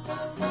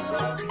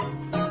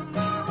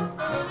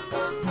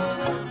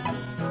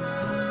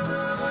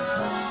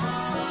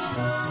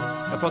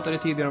 Jag pratade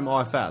tidigare om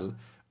AFL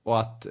och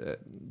att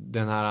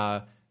den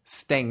här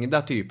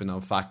stängda typen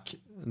av fack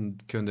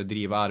kunde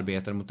driva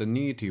arbetare mot en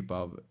ny typ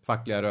av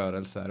fackliga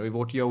rörelser. Och i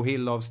vårt Joe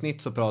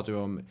Hill-avsnitt så pratar vi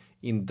om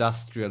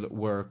Industrial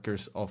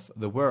Workers of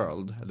the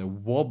World, eller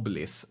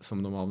Wobblies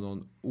som de av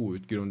någon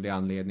outgrundlig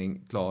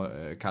anledning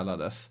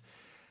kallades.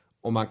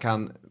 Och man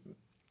kan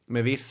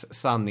med viss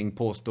sanning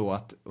påstå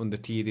att under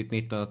tidigt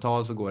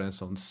 1900-tal så går en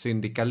sån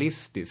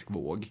syndikalistisk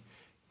våg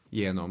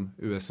genom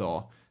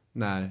USA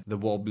när The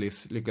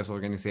Wobblies lyckas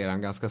organisera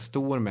en ganska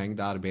stor mängd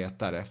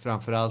arbetare,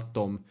 framförallt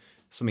de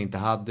som inte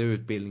hade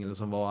utbildning eller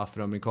som var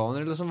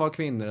afroamerikaner eller som var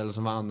kvinnor eller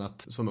som var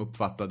annat som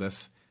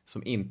uppfattades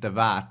som inte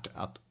värt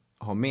att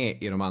ha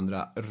med i de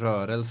andra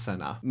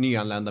rörelserna.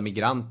 Nyanlända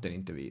migranter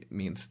inte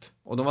minst.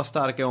 Och de var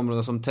starka i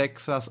områden som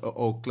Texas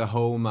och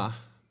Oklahoma,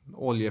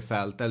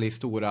 oljefält eller i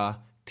stora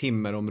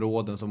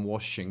timmerområden som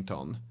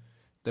Washington.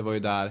 Det var ju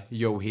där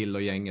Joe Hill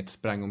och gänget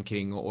sprang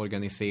omkring och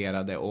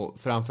organiserade, och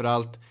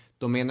framförallt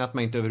de menar att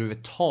man inte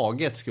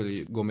överhuvudtaget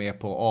skulle gå med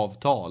på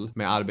avtal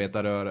med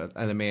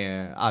arbetarrörelsen eller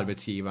med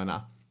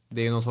arbetsgivarna.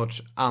 Det är någon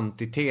sorts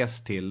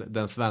antites till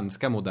den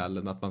svenska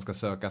modellen att man ska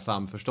söka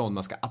samförstånd.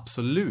 Man ska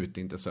absolut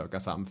inte söka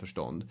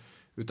samförstånd.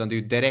 Utan det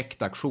är ju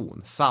direkt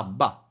aktion.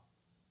 Sabba.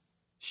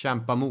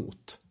 Kämpa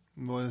mot.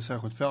 Var det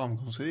särskilt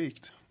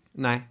framgångsrikt?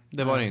 Nej,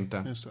 det var det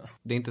inte. Just det.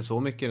 Det är inte så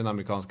mycket i den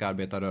amerikanska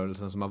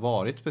arbetarrörelsen som har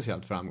varit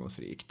speciellt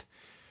framgångsrikt.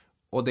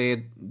 Och det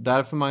är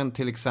därför man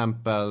till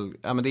exempel,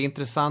 ja men det är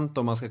intressant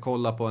om man ska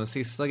kolla på en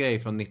sista grej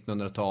från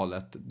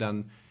 1900-talet,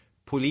 den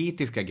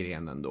politiska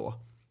grenen då.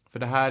 För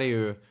det här är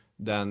ju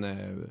den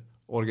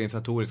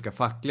organisatoriska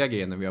fackliga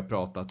grenen vi har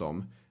pratat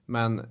om.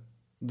 Men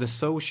The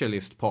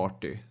Socialist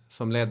Party,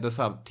 som leddes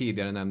av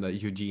tidigare nämnda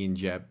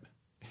Eugene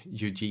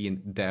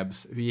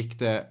Debs, hur gick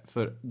det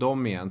för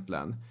dem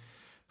egentligen?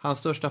 Hans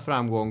största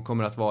framgång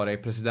kommer att vara i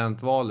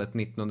presidentvalet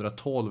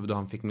 1912 då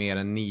han fick mer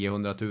än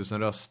 900 000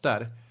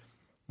 röster.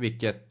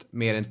 Vilket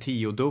mer än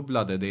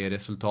 10-dubblade det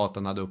resultat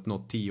han hade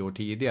uppnått 10 år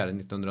tidigare,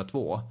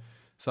 1902.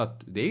 Så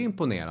att det är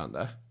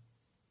imponerande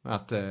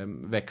att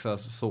växa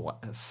så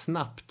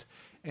snabbt.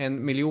 1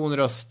 miljon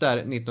röster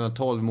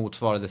 1912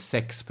 motsvarade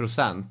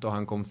 6% och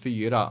han kom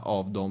 4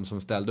 av dem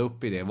som ställde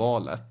upp i det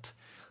valet.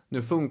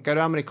 Nu funkar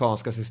det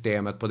amerikanska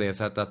systemet på det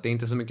sättet att det är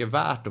inte så mycket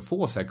värt att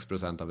få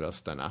 6% av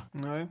rösterna.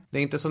 Nej. Det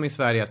är inte som i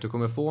Sverige att du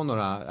kommer få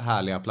några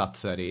härliga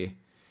platser i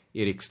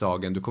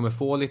riksdagen. Du kommer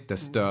få lite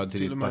stöd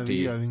till ditt parti.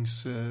 Till och med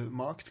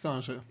regeringsmakt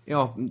kanske.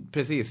 Ja,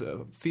 precis.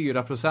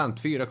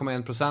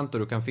 4,1% och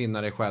du kan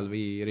finna dig själv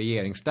i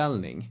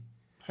regeringsställning.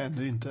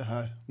 Händer inte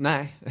här.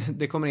 Nej,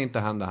 det kommer inte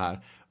hända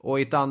här. Och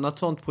i ett annat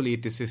sånt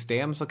politiskt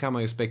system så kan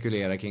man ju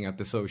spekulera kring att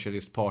The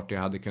Socialist Party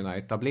hade kunnat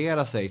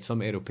etablera sig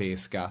som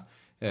europeiska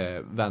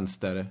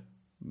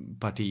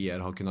vänsterpartier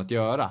har kunnat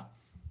göra.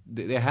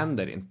 Det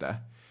händer inte.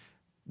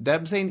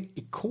 Debs är en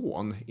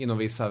ikon inom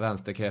vissa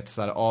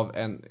vänsterkretsar av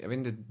en, jag vet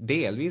inte,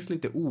 delvis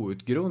lite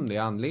outgrundlig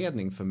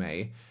anledning för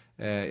mig.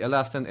 Jag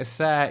läste en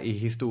essä i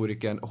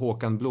historikern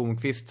Håkan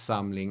Blomqvists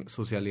samling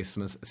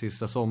Socialismens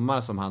sista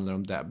sommar som handlar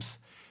om Debs.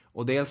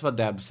 Och dels var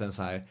Debs en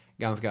så här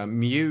ganska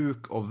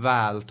mjuk och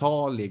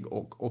vältalig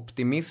och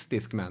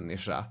optimistisk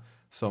människa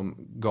som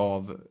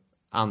gav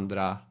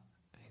andra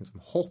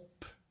liksom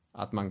hopp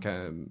att man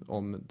kan,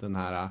 om den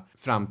här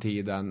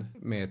framtiden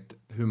med ett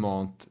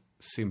humant,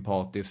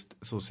 sympatiskt,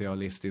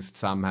 socialistiskt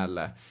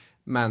samhälle.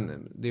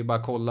 Men det är bara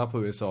att kolla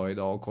på USA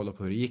idag och kolla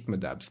på hur det gick med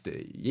Debs. Det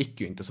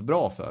gick ju inte så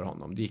bra för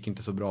honom. Det gick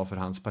inte så bra för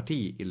hans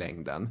parti i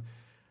längden.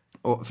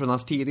 Och från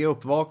hans tidiga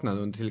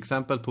uppvaknande under till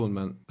exempel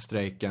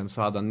Pullman-strejken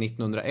så hade han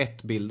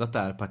 1901 bildat det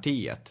här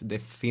partiet. Det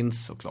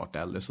finns såklart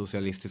äldre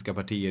socialistiska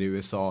partier i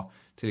USA.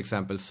 Till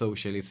exempel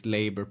Socialist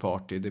Labour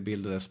Party. Det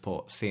bildades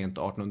på sent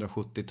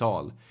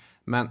 1870-tal.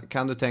 Men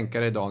kan du tänka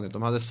dig, Daniel,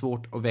 de hade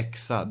svårt att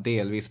växa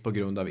delvis på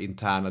grund av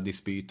interna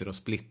dispyter och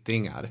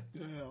splittringar.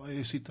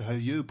 Jag sitter här i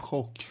djup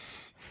chock.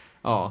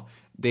 Ja,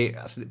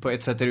 alltså, på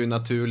ett sätt är det ju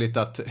naturligt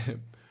att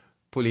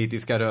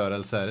politiska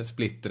rörelser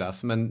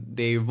splittras, men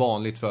det är ju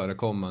vanligt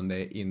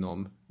förekommande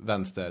inom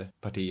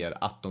vänsterpartier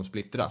att de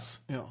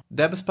splittras. Ja.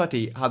 Debs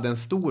parti hade en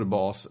stor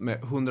bas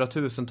med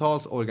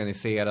hundratusentals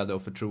organiserade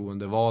och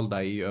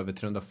förtroendevalda i över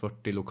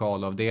 340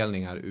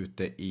 lokalavdelningar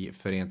ute i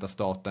Förenta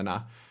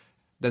Staterna.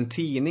 Den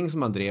tidning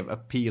som han drev,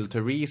 Appeal to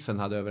Reason,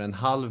 hade över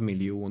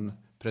 500 000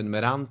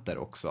 prenumeranter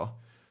också.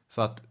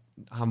 Så att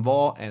han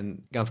var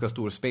en ganska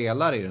stor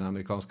spelare i den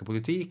amerikanska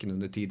politiken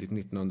under tidigt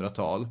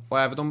 1900-tal. Och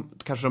även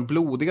kanske de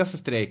blodigaste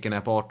strejkerna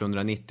är på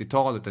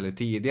 1890-talet eller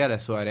tidigare,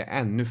 så är det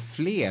ännu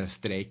fler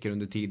strejker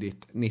under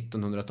tidigt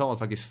 1900-tal.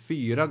 Faktiskt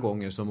 4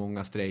 gånger så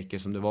många strejker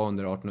som det var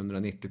under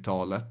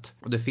 1890-talet.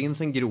 Och det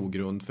finns en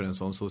grogrund för en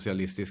sån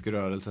socialistisk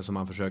rörelse som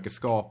man försöker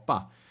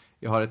skapa.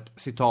 Jag har ett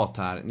citat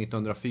här.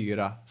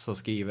 1904 så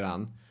skriver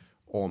han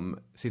om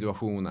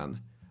situationen.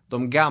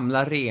 De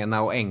gamla,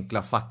 rena och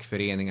enkla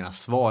fackföreningarna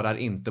svarar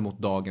inte mot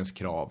dagens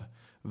krav.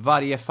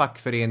 Varje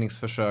fackförenings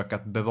försök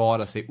att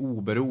bevara sig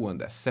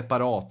oberoende,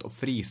 separat och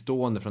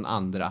fristående från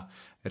andra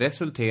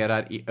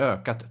resulterar i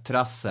ökat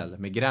trassel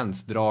med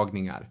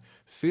gränsdragningar,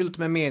 fyllt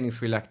med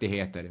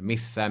meningsskiljaktigheter,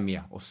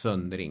 missämja och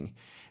söndring.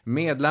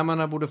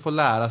 Medlemmarna borde få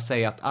lära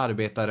sig att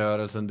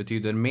arbetarrörelsen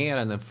betyder mer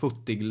än en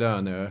futtig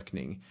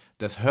löneökning.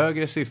 Dess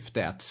högre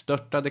syfte är att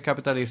störta det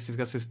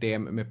kapitalistiska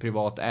system med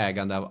privat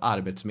ägande av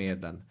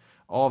arbetsmedlen,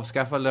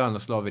 avskaffa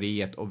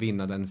löneslaveriet och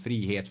vinna den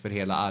frihet för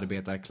hela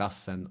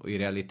arbetarklassen och i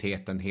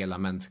realiteten hela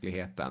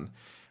mänskligheten.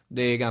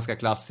 Det är ganska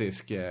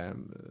klassisk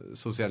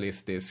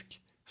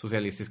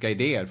socialistiska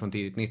idéer från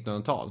tidigt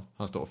 1900-tal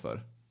han står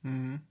för.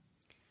 Mm.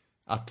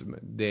 Att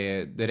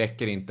det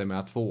räcker inte med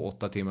att få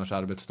 8 timmars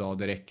arbetsdag,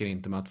 det räcker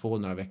inte med att få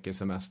några veckors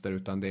semester,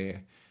 utan det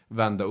är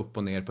vända upp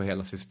och ner på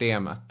hela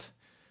systemet.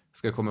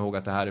 Ska komma ihåg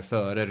att det här är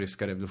före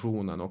ryska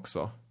revolutionen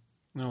också.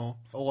 Ja,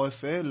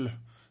 AFL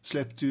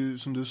släppte ju,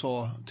 som du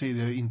sa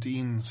tidigare, inte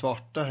in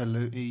svarta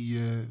heller i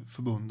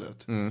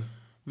förbundet. Mm.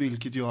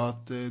 Vilket gör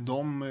att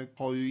de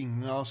har ju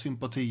inga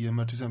sympatier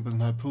med till exempel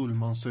den här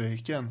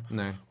Pullman-strejken.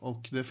 Nej.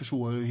 Och det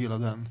försvårade ju hela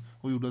den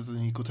och gjorde att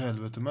den gick åt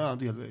helvete med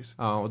delvis.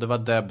 Ja, och det var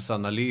Debs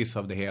analys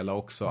av det hela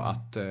också.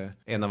 Att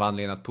en av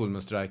anledningarna att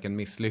Pullman-strejken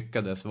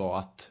misslyckades var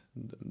att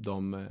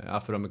de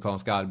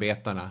afroamerikanska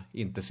arbetarna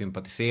inte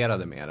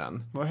sympatiserade med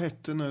den. Vad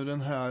hette nu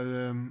den här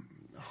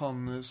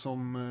han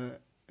som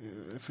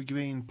för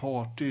Green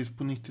Party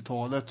på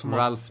 90-talet.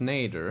 Ralph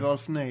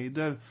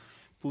Nader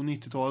på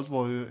 90-talet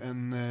var ju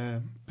en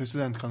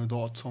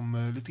presidentkandidat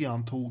som lite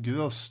grann tog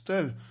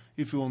röster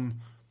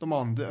ifrån de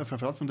andra,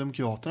 framförallt från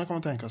demokraterna kan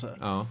man tänka sig.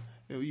 Ja.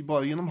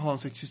 Bara genom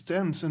hans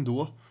existens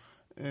ändå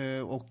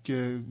och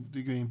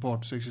The Green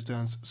Partys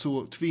existens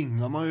så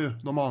tvingar man ju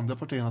de andra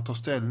partierna att ta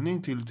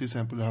ställning till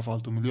exempel i det här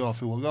fallet om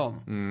miljöfrågan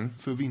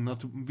för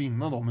att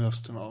vinna de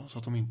rösterna så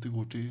att de inte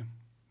går till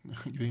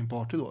Green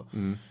Party då.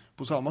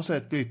 På samma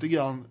sätt lite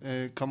grann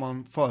kan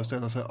man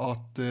föreställa sig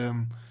att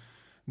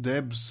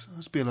Debs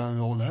spelar en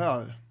roll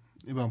här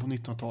i början på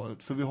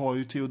 1900-talet. För vi har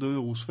ju Theodore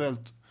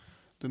Roosevelt,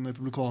 den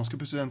republikanska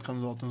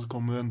presidentkandidaten, som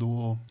kommer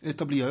ändå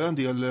etablera en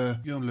del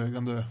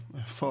grundläggande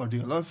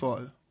fördelar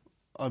för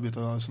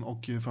arbetarrörelsen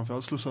och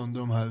framförallt slå sönder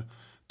de här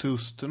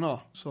trusterna.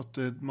 Så att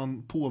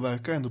man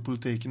påverkar ändå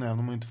politiken även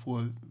om man inte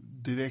får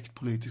direkt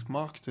politisk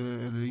makt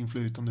eller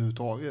inflytande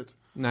överhuvudtaget.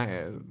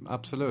 Nej,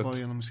 absolut. Bara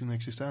genom sin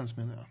existens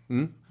menar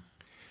jag.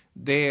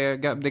 Det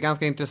är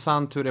ganska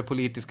intressant hur det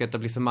politiska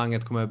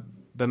etablissemanget kommer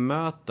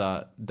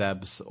bemöta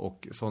Debs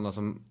och sådana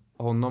som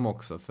honom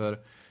också. För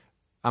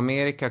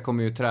Amerika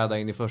kommer ju träda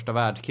in i första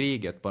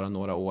världskriget bara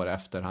några år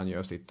efter han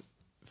gör sitt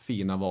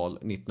fina val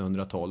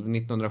 1912.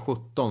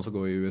 1917 så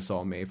går ju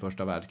USA med i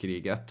första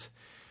världskriget.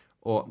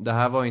 Och det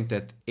här var inte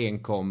ett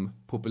enkom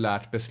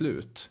populärt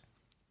beslut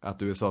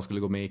att USA skulle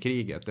gå med i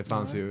kriget. Det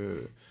fanns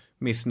ju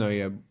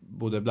missnöje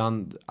både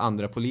bland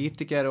andra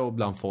politiker och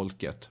bland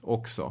folket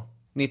också.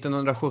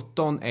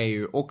 1917 är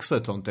ju också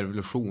ett sånt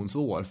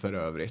revolutionsår för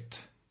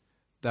övrigt.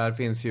 Där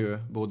finns ju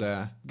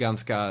både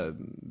ganska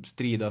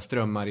strida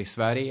strömmar i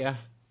Sverige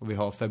och vi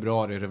har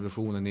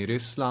februarirevolutionen i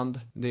Ryssland.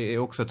 Det är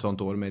också ett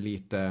sånt år med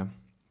lite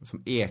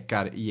som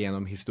ekar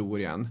genom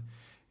historien.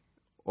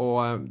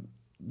 Och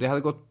det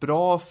hade gått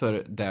bra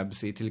för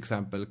Debs i till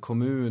exempel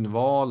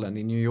kommunvalen.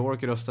 I New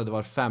York röstade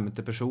var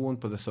 5:e person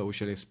på The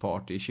Socialist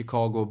Party. I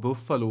Chicago och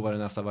Buffalo var det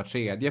nästan var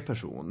 3:e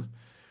person.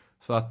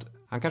 Så att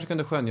han kanske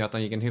kunde skönja att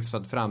han gick en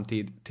hyfsad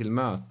framtid till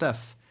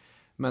mötes.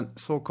 Men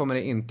så kommer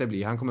det inte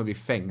bli. Han kommer bli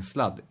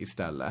fängslad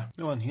istället.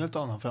 Ja, en helt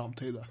annan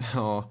framtid.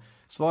 Ja,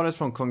 svaret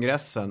från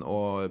kongressen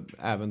och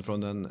även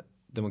från den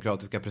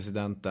demokratiska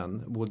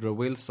presidenten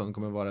Woodrow Wilson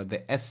kommer vara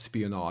The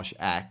Espionage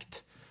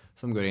Act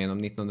som går igenom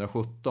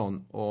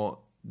 1917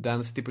 och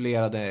den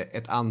stipulerade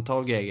ett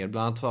antal grejer.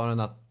 Bland annat sa den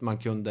att man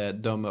kunde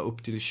döma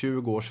upp till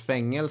 20 års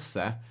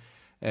fängelse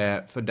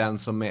för den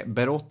som med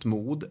berått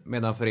mod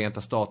medan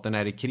Förenta Staterna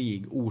är i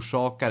krig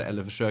orsakar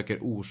eller försöker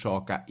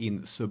orsaka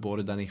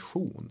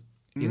insubordination.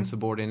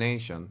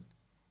 Insubordination.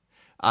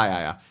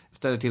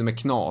 Ställer till med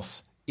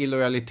knas,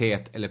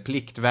 illojalitet eller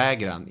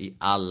pliktvägran i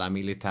alla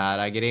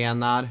militära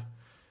grenar.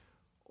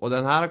 Och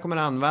den här kommer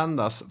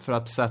användas för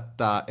att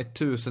sätta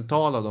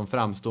 1000-tal av de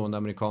framstående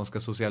amerikanska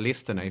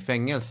socialisterna i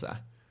fängelse.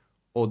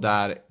 Och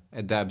där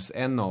är Debs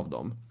en av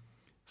dem.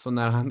 Så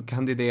när han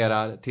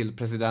kandiderar till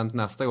president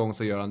nästa gång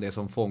så gör han det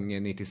som fånge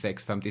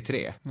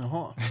 96-53.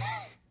 Jaha.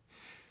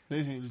 Det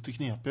är lite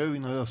knepigare att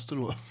vinna röster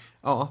då.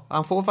 Ja,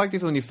 han får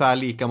faktiskt ungefär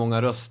lika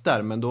många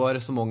röster, men då är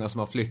det så många som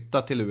har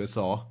flyttat till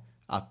USA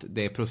att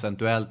det är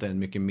procentuellt en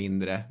mycket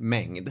mindre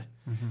mängd.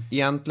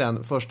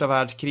 Egentligen, första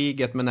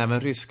världskriget men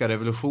även ryska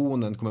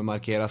revolutionen kommer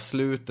markera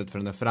slutet för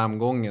den här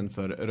framgången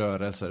för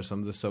rörelser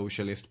som The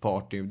Socialist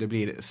Party. Det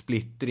blir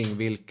splittring,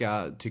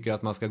 vilka tycker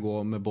att man ska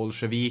gå med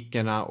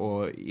bolsjevikerna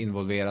och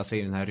involvera sig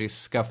i den här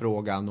ryska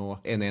frågan och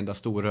en enda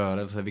stor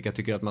rörelse, vilka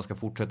tycker att man ska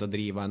fortsätta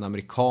driva en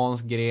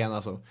amerikansk gren.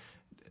 Alltså,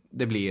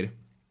 det blir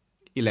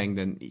i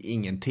längden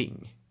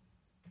ingenting.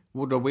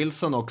 Woodrow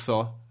Wilson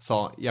också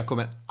sa, jag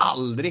kommer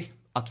aldrig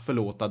att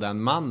förlåta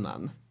den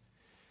mannen.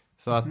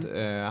 Så att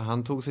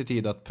han tog sig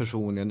tid att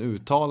personligen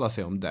uttala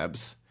sig om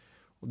Debs.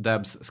 Och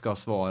Debs ska ha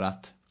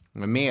svarat,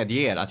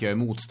 medger att jag är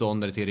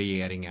motståndare till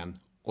regeringen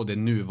och det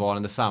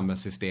nuvarande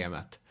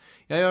samhällssystemet.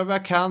 Jag gör vad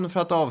jag kan för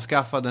att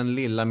avskaffa den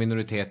lilla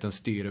minoritetens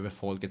styr över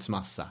folkets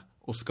massa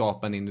och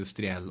skapa en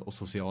industriell och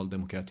social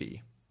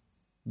demokrati.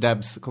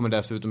 Debs kommer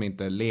dessutom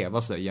inte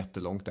leva så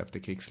jättelångt efter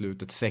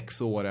krigsslutet.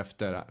 6 år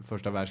efter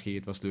första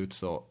världskriget var slut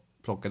så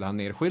plockade han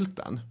ner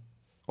skylten.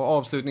 Och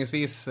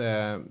avslutningsvis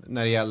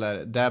när det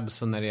gäller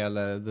Debs och när det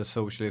gäller The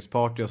Socialist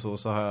Party och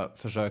så har jag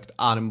försökt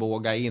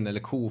armbåga in eller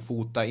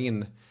kofota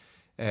in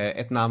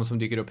ett namn som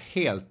dyker upp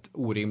helt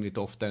orimligt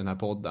ofta i den här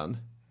podden.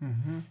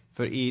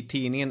 För i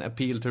tidningen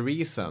Appeal to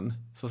Reason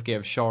så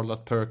skrev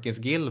Charlotte Perkins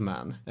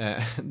Gilman,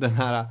 den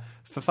här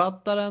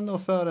författaren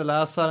och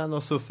föreläsaren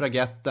och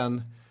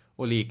suffragetten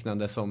och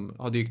liknande som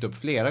har dykt upp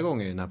flera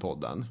gånger i den här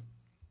podden.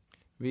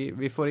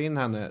 Vi får in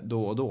henne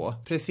då och då.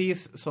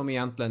 Precis som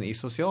egentligen i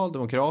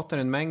Socialdemokrater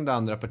och en mängd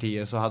andra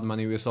partier så hade man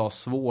i USA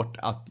svårt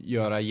att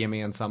göra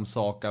gemensam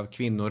sak av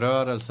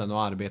kvinnorörelsen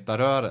och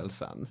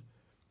arbetarrörelsen.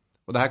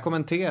 Och det här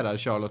kommenterar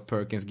Charlotte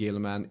Perkins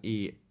Gilman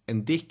i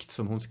en dikt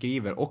som hon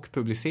skriver och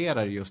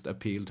publicerar just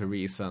Appeal to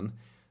Reason.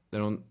 Där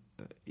hon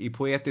i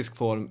poetisk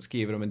form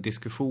skriver om en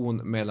diskussion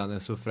mellan en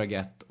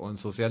suffragett och en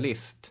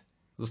socialist.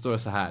 Då står det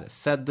så här: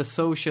 said the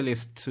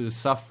socialist to the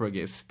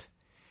suffragist,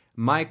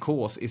 my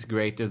cause is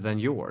greater than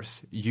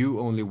yours. You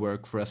only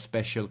work for a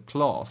special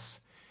class.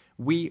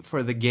 We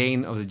for the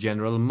gain of the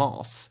general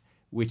mass,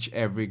 which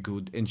every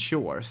good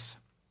ensures.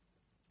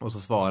 Och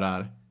så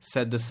svarar,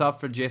 said the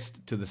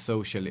suffragist to the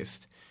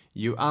socialist,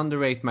 you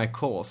underrate my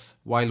cause,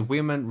 while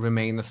women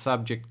remain a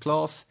subject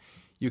class,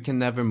 you can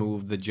never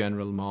move the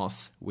general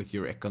mass with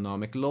your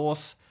economic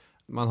laws.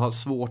 Man har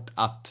svårt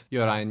att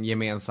göra en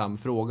gemensam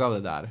fråga av det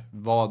där.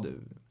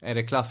 Är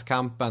det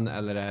klasskampen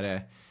eller är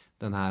det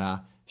den här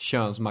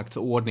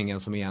könsmaktsordningen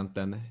som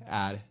egentligen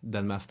är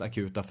den mest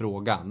akuta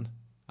frågan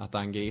att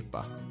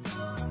angripa?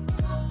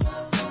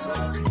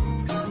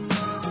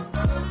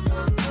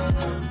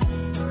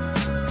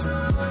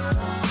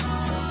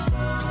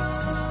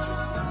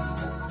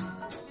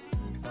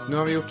 Nu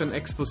har vi gjort en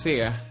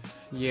exposé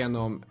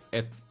genom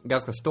ett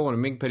ganska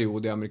stormig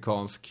period i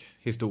amerikansk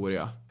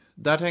historia.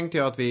 Där tänkte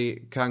jag att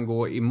vi kan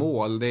gå i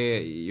mål.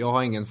 Jag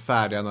har ingen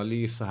färdig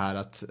analys så här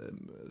att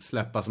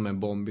släppa som en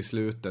bomb i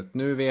slutet.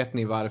 Nu vet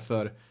ni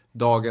varför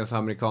dagens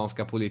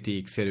amerikanska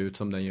politik ser ut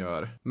som den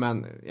gör.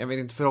 Men jag vet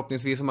inte,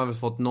 förhoppningsvis har man väl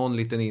fått någon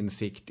liten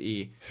insikt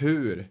i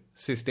hur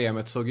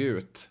systemet såg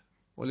ut.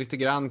 Och lite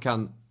grann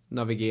kan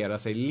navigera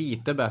sig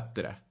lite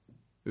bättre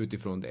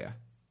utifrån det.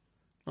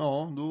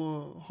 Ja,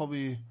 då har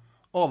vi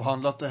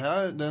avhandlat det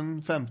här,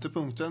 den 5:e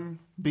punkten,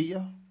 B.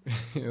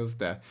 Just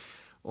det.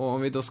 Och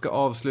om vi då ska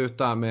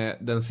avsluta med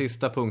den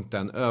sista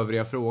punkten,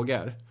 övriga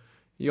frågor.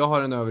 Jag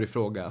har en övrig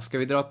fråga. Ska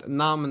vi dra ett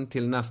namn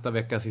till nästa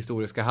veckas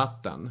historiska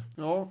hatten?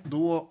 Ja,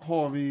 då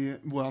har vi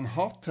våran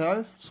hatt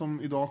här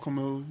som idag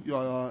kommer att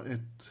göra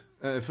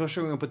ett...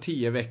 Första gången på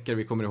 10 veckor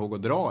vi kommer ihåg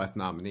att dra ett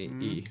namn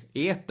i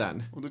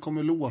etern. Och det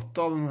kommer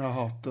låta av den här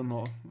hatten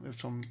då,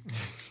 eftersom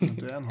det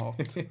inte är en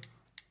hatt.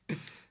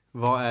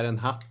 Vad är en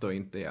hatt då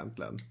inte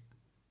egentligen?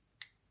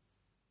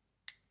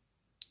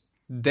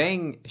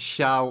 Deng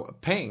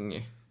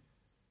Xiaoping.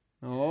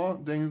 Ja,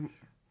 Deng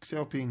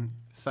Xiaoping.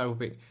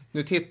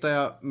 Nu tittar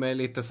jag med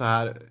lite så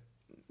här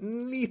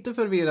lite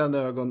förvirrande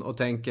ögon och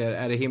tänker,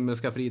 är det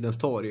Himmelska fridens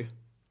torg?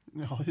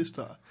 Ja, just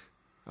det.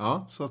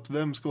 Ja. Så att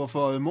vem ska vara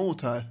för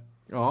emot här?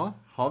 Ja,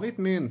 har vi ett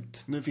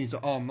mynt? Nu finns det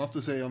annat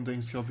att säga om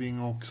Deng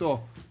Xiaoping också.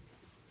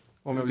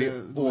 Om jag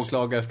blir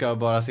åklagare ska jag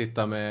bara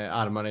sitta med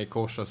armarna i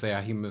kors och säga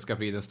Himmelska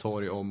fridens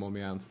torg om och om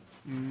igen.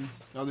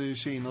 Ja, det är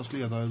Kinas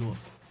ledare då.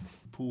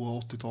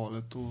 På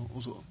 80-talet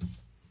och så.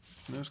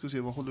 Nu ska vi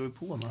se, vad håller du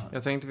på med här?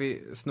 Jag tänkte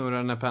vi snurrar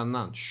den här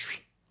pennan.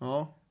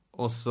 Ja.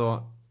 Och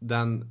så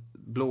den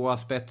blåa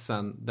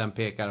spetsen, den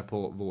pekar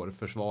på vår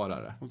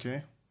försvarare.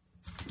 Okej.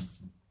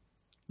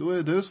 Då är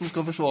det du som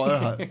ska försvara det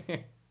här.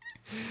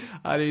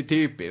 Ja, det är ju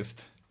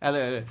typiskt.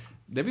 Eller,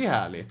 det blir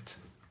härligt.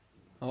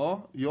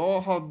 Ja,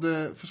 jag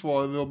hade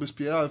försvarat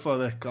Robespierre förra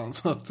veckan,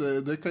 så att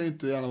det kan ju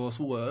inte gärna vara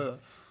svårare.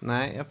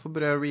 Nej, jag får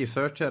börja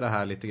researcha det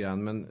här lite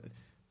grann, men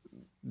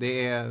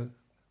det är...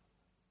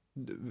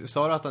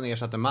 Sa du att han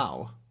ersatte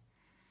Mao?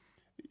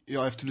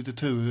 Ja, efter lite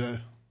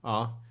turer.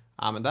 Ja,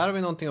 men där har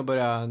vi någonting att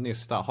börja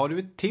nysta. Har du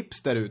ett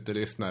tips där ute,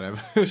 lyssnare?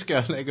 Hur ska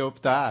jag lägga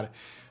upp det här?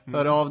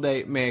 Hör av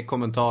dig med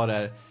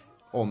kommentarer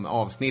om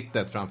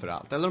avsnittet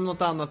framförallt. Eller om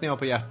något annat ni har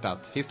på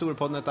hjärtat.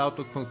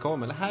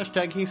 Historiepodden@outlook.com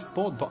eller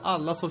 #histpodd på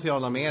alla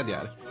sociala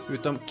medier.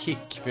 Utom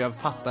Kick, för jag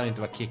fattar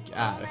inte vad Kick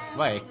är.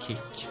 Vad är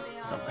Kick?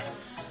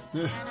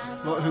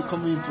 Hur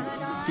kom vi in på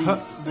det?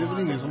 Det är väl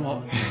ingen som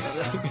har.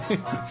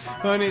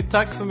 Hörrni,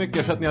 tack så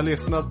mycket för att ni har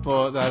lyssnat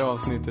på det här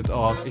avsnittet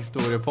av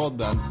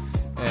Historiepodden.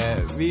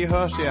 Vi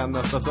hörs igen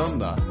nästa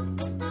söndag.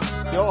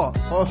 Ja,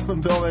 ha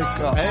en bra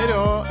vecka. Hej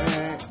då!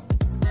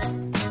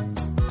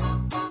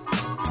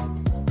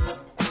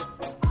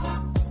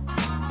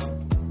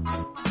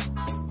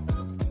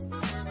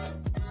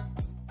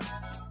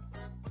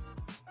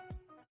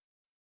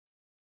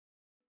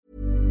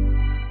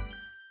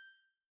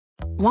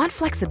 Want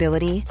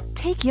flexibility?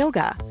 Take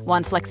yoga.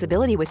 Want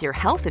flexibility with your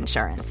health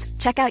insurance?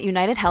 Check out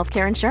United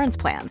Healthcare Insurance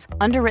Plans.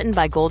 Underwritten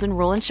by Golden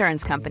Rule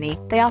Insurance Company,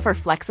 they offer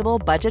flexible,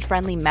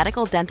 budget-friendly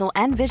medical, dental,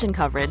 and vision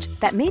coverage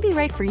that may be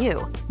right for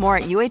you. More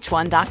at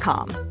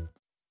uh1.com.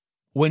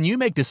 When you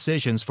make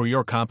decisions for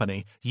your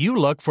company, you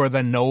look for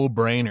the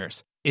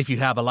no-brainers. If you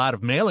have a lot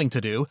of mailing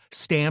to do,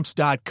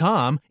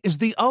 Stamps.com is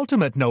the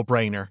ultimate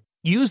no-brainer.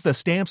 Use the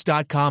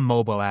Stamps.com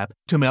mobile app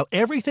to mail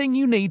everything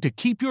you need to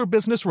keep your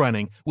business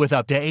running with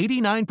up to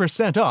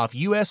 89% off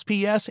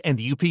USPS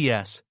and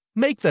UPS.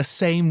 Make the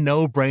same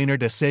no-brainer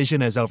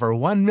decision as over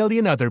 1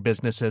 million other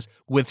businesses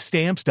with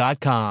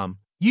Stamps.com.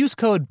 Use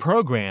code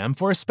PROGRAM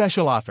for a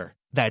special offer.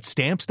 That's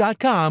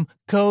Stamps.com,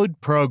 code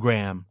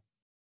PROGRAM.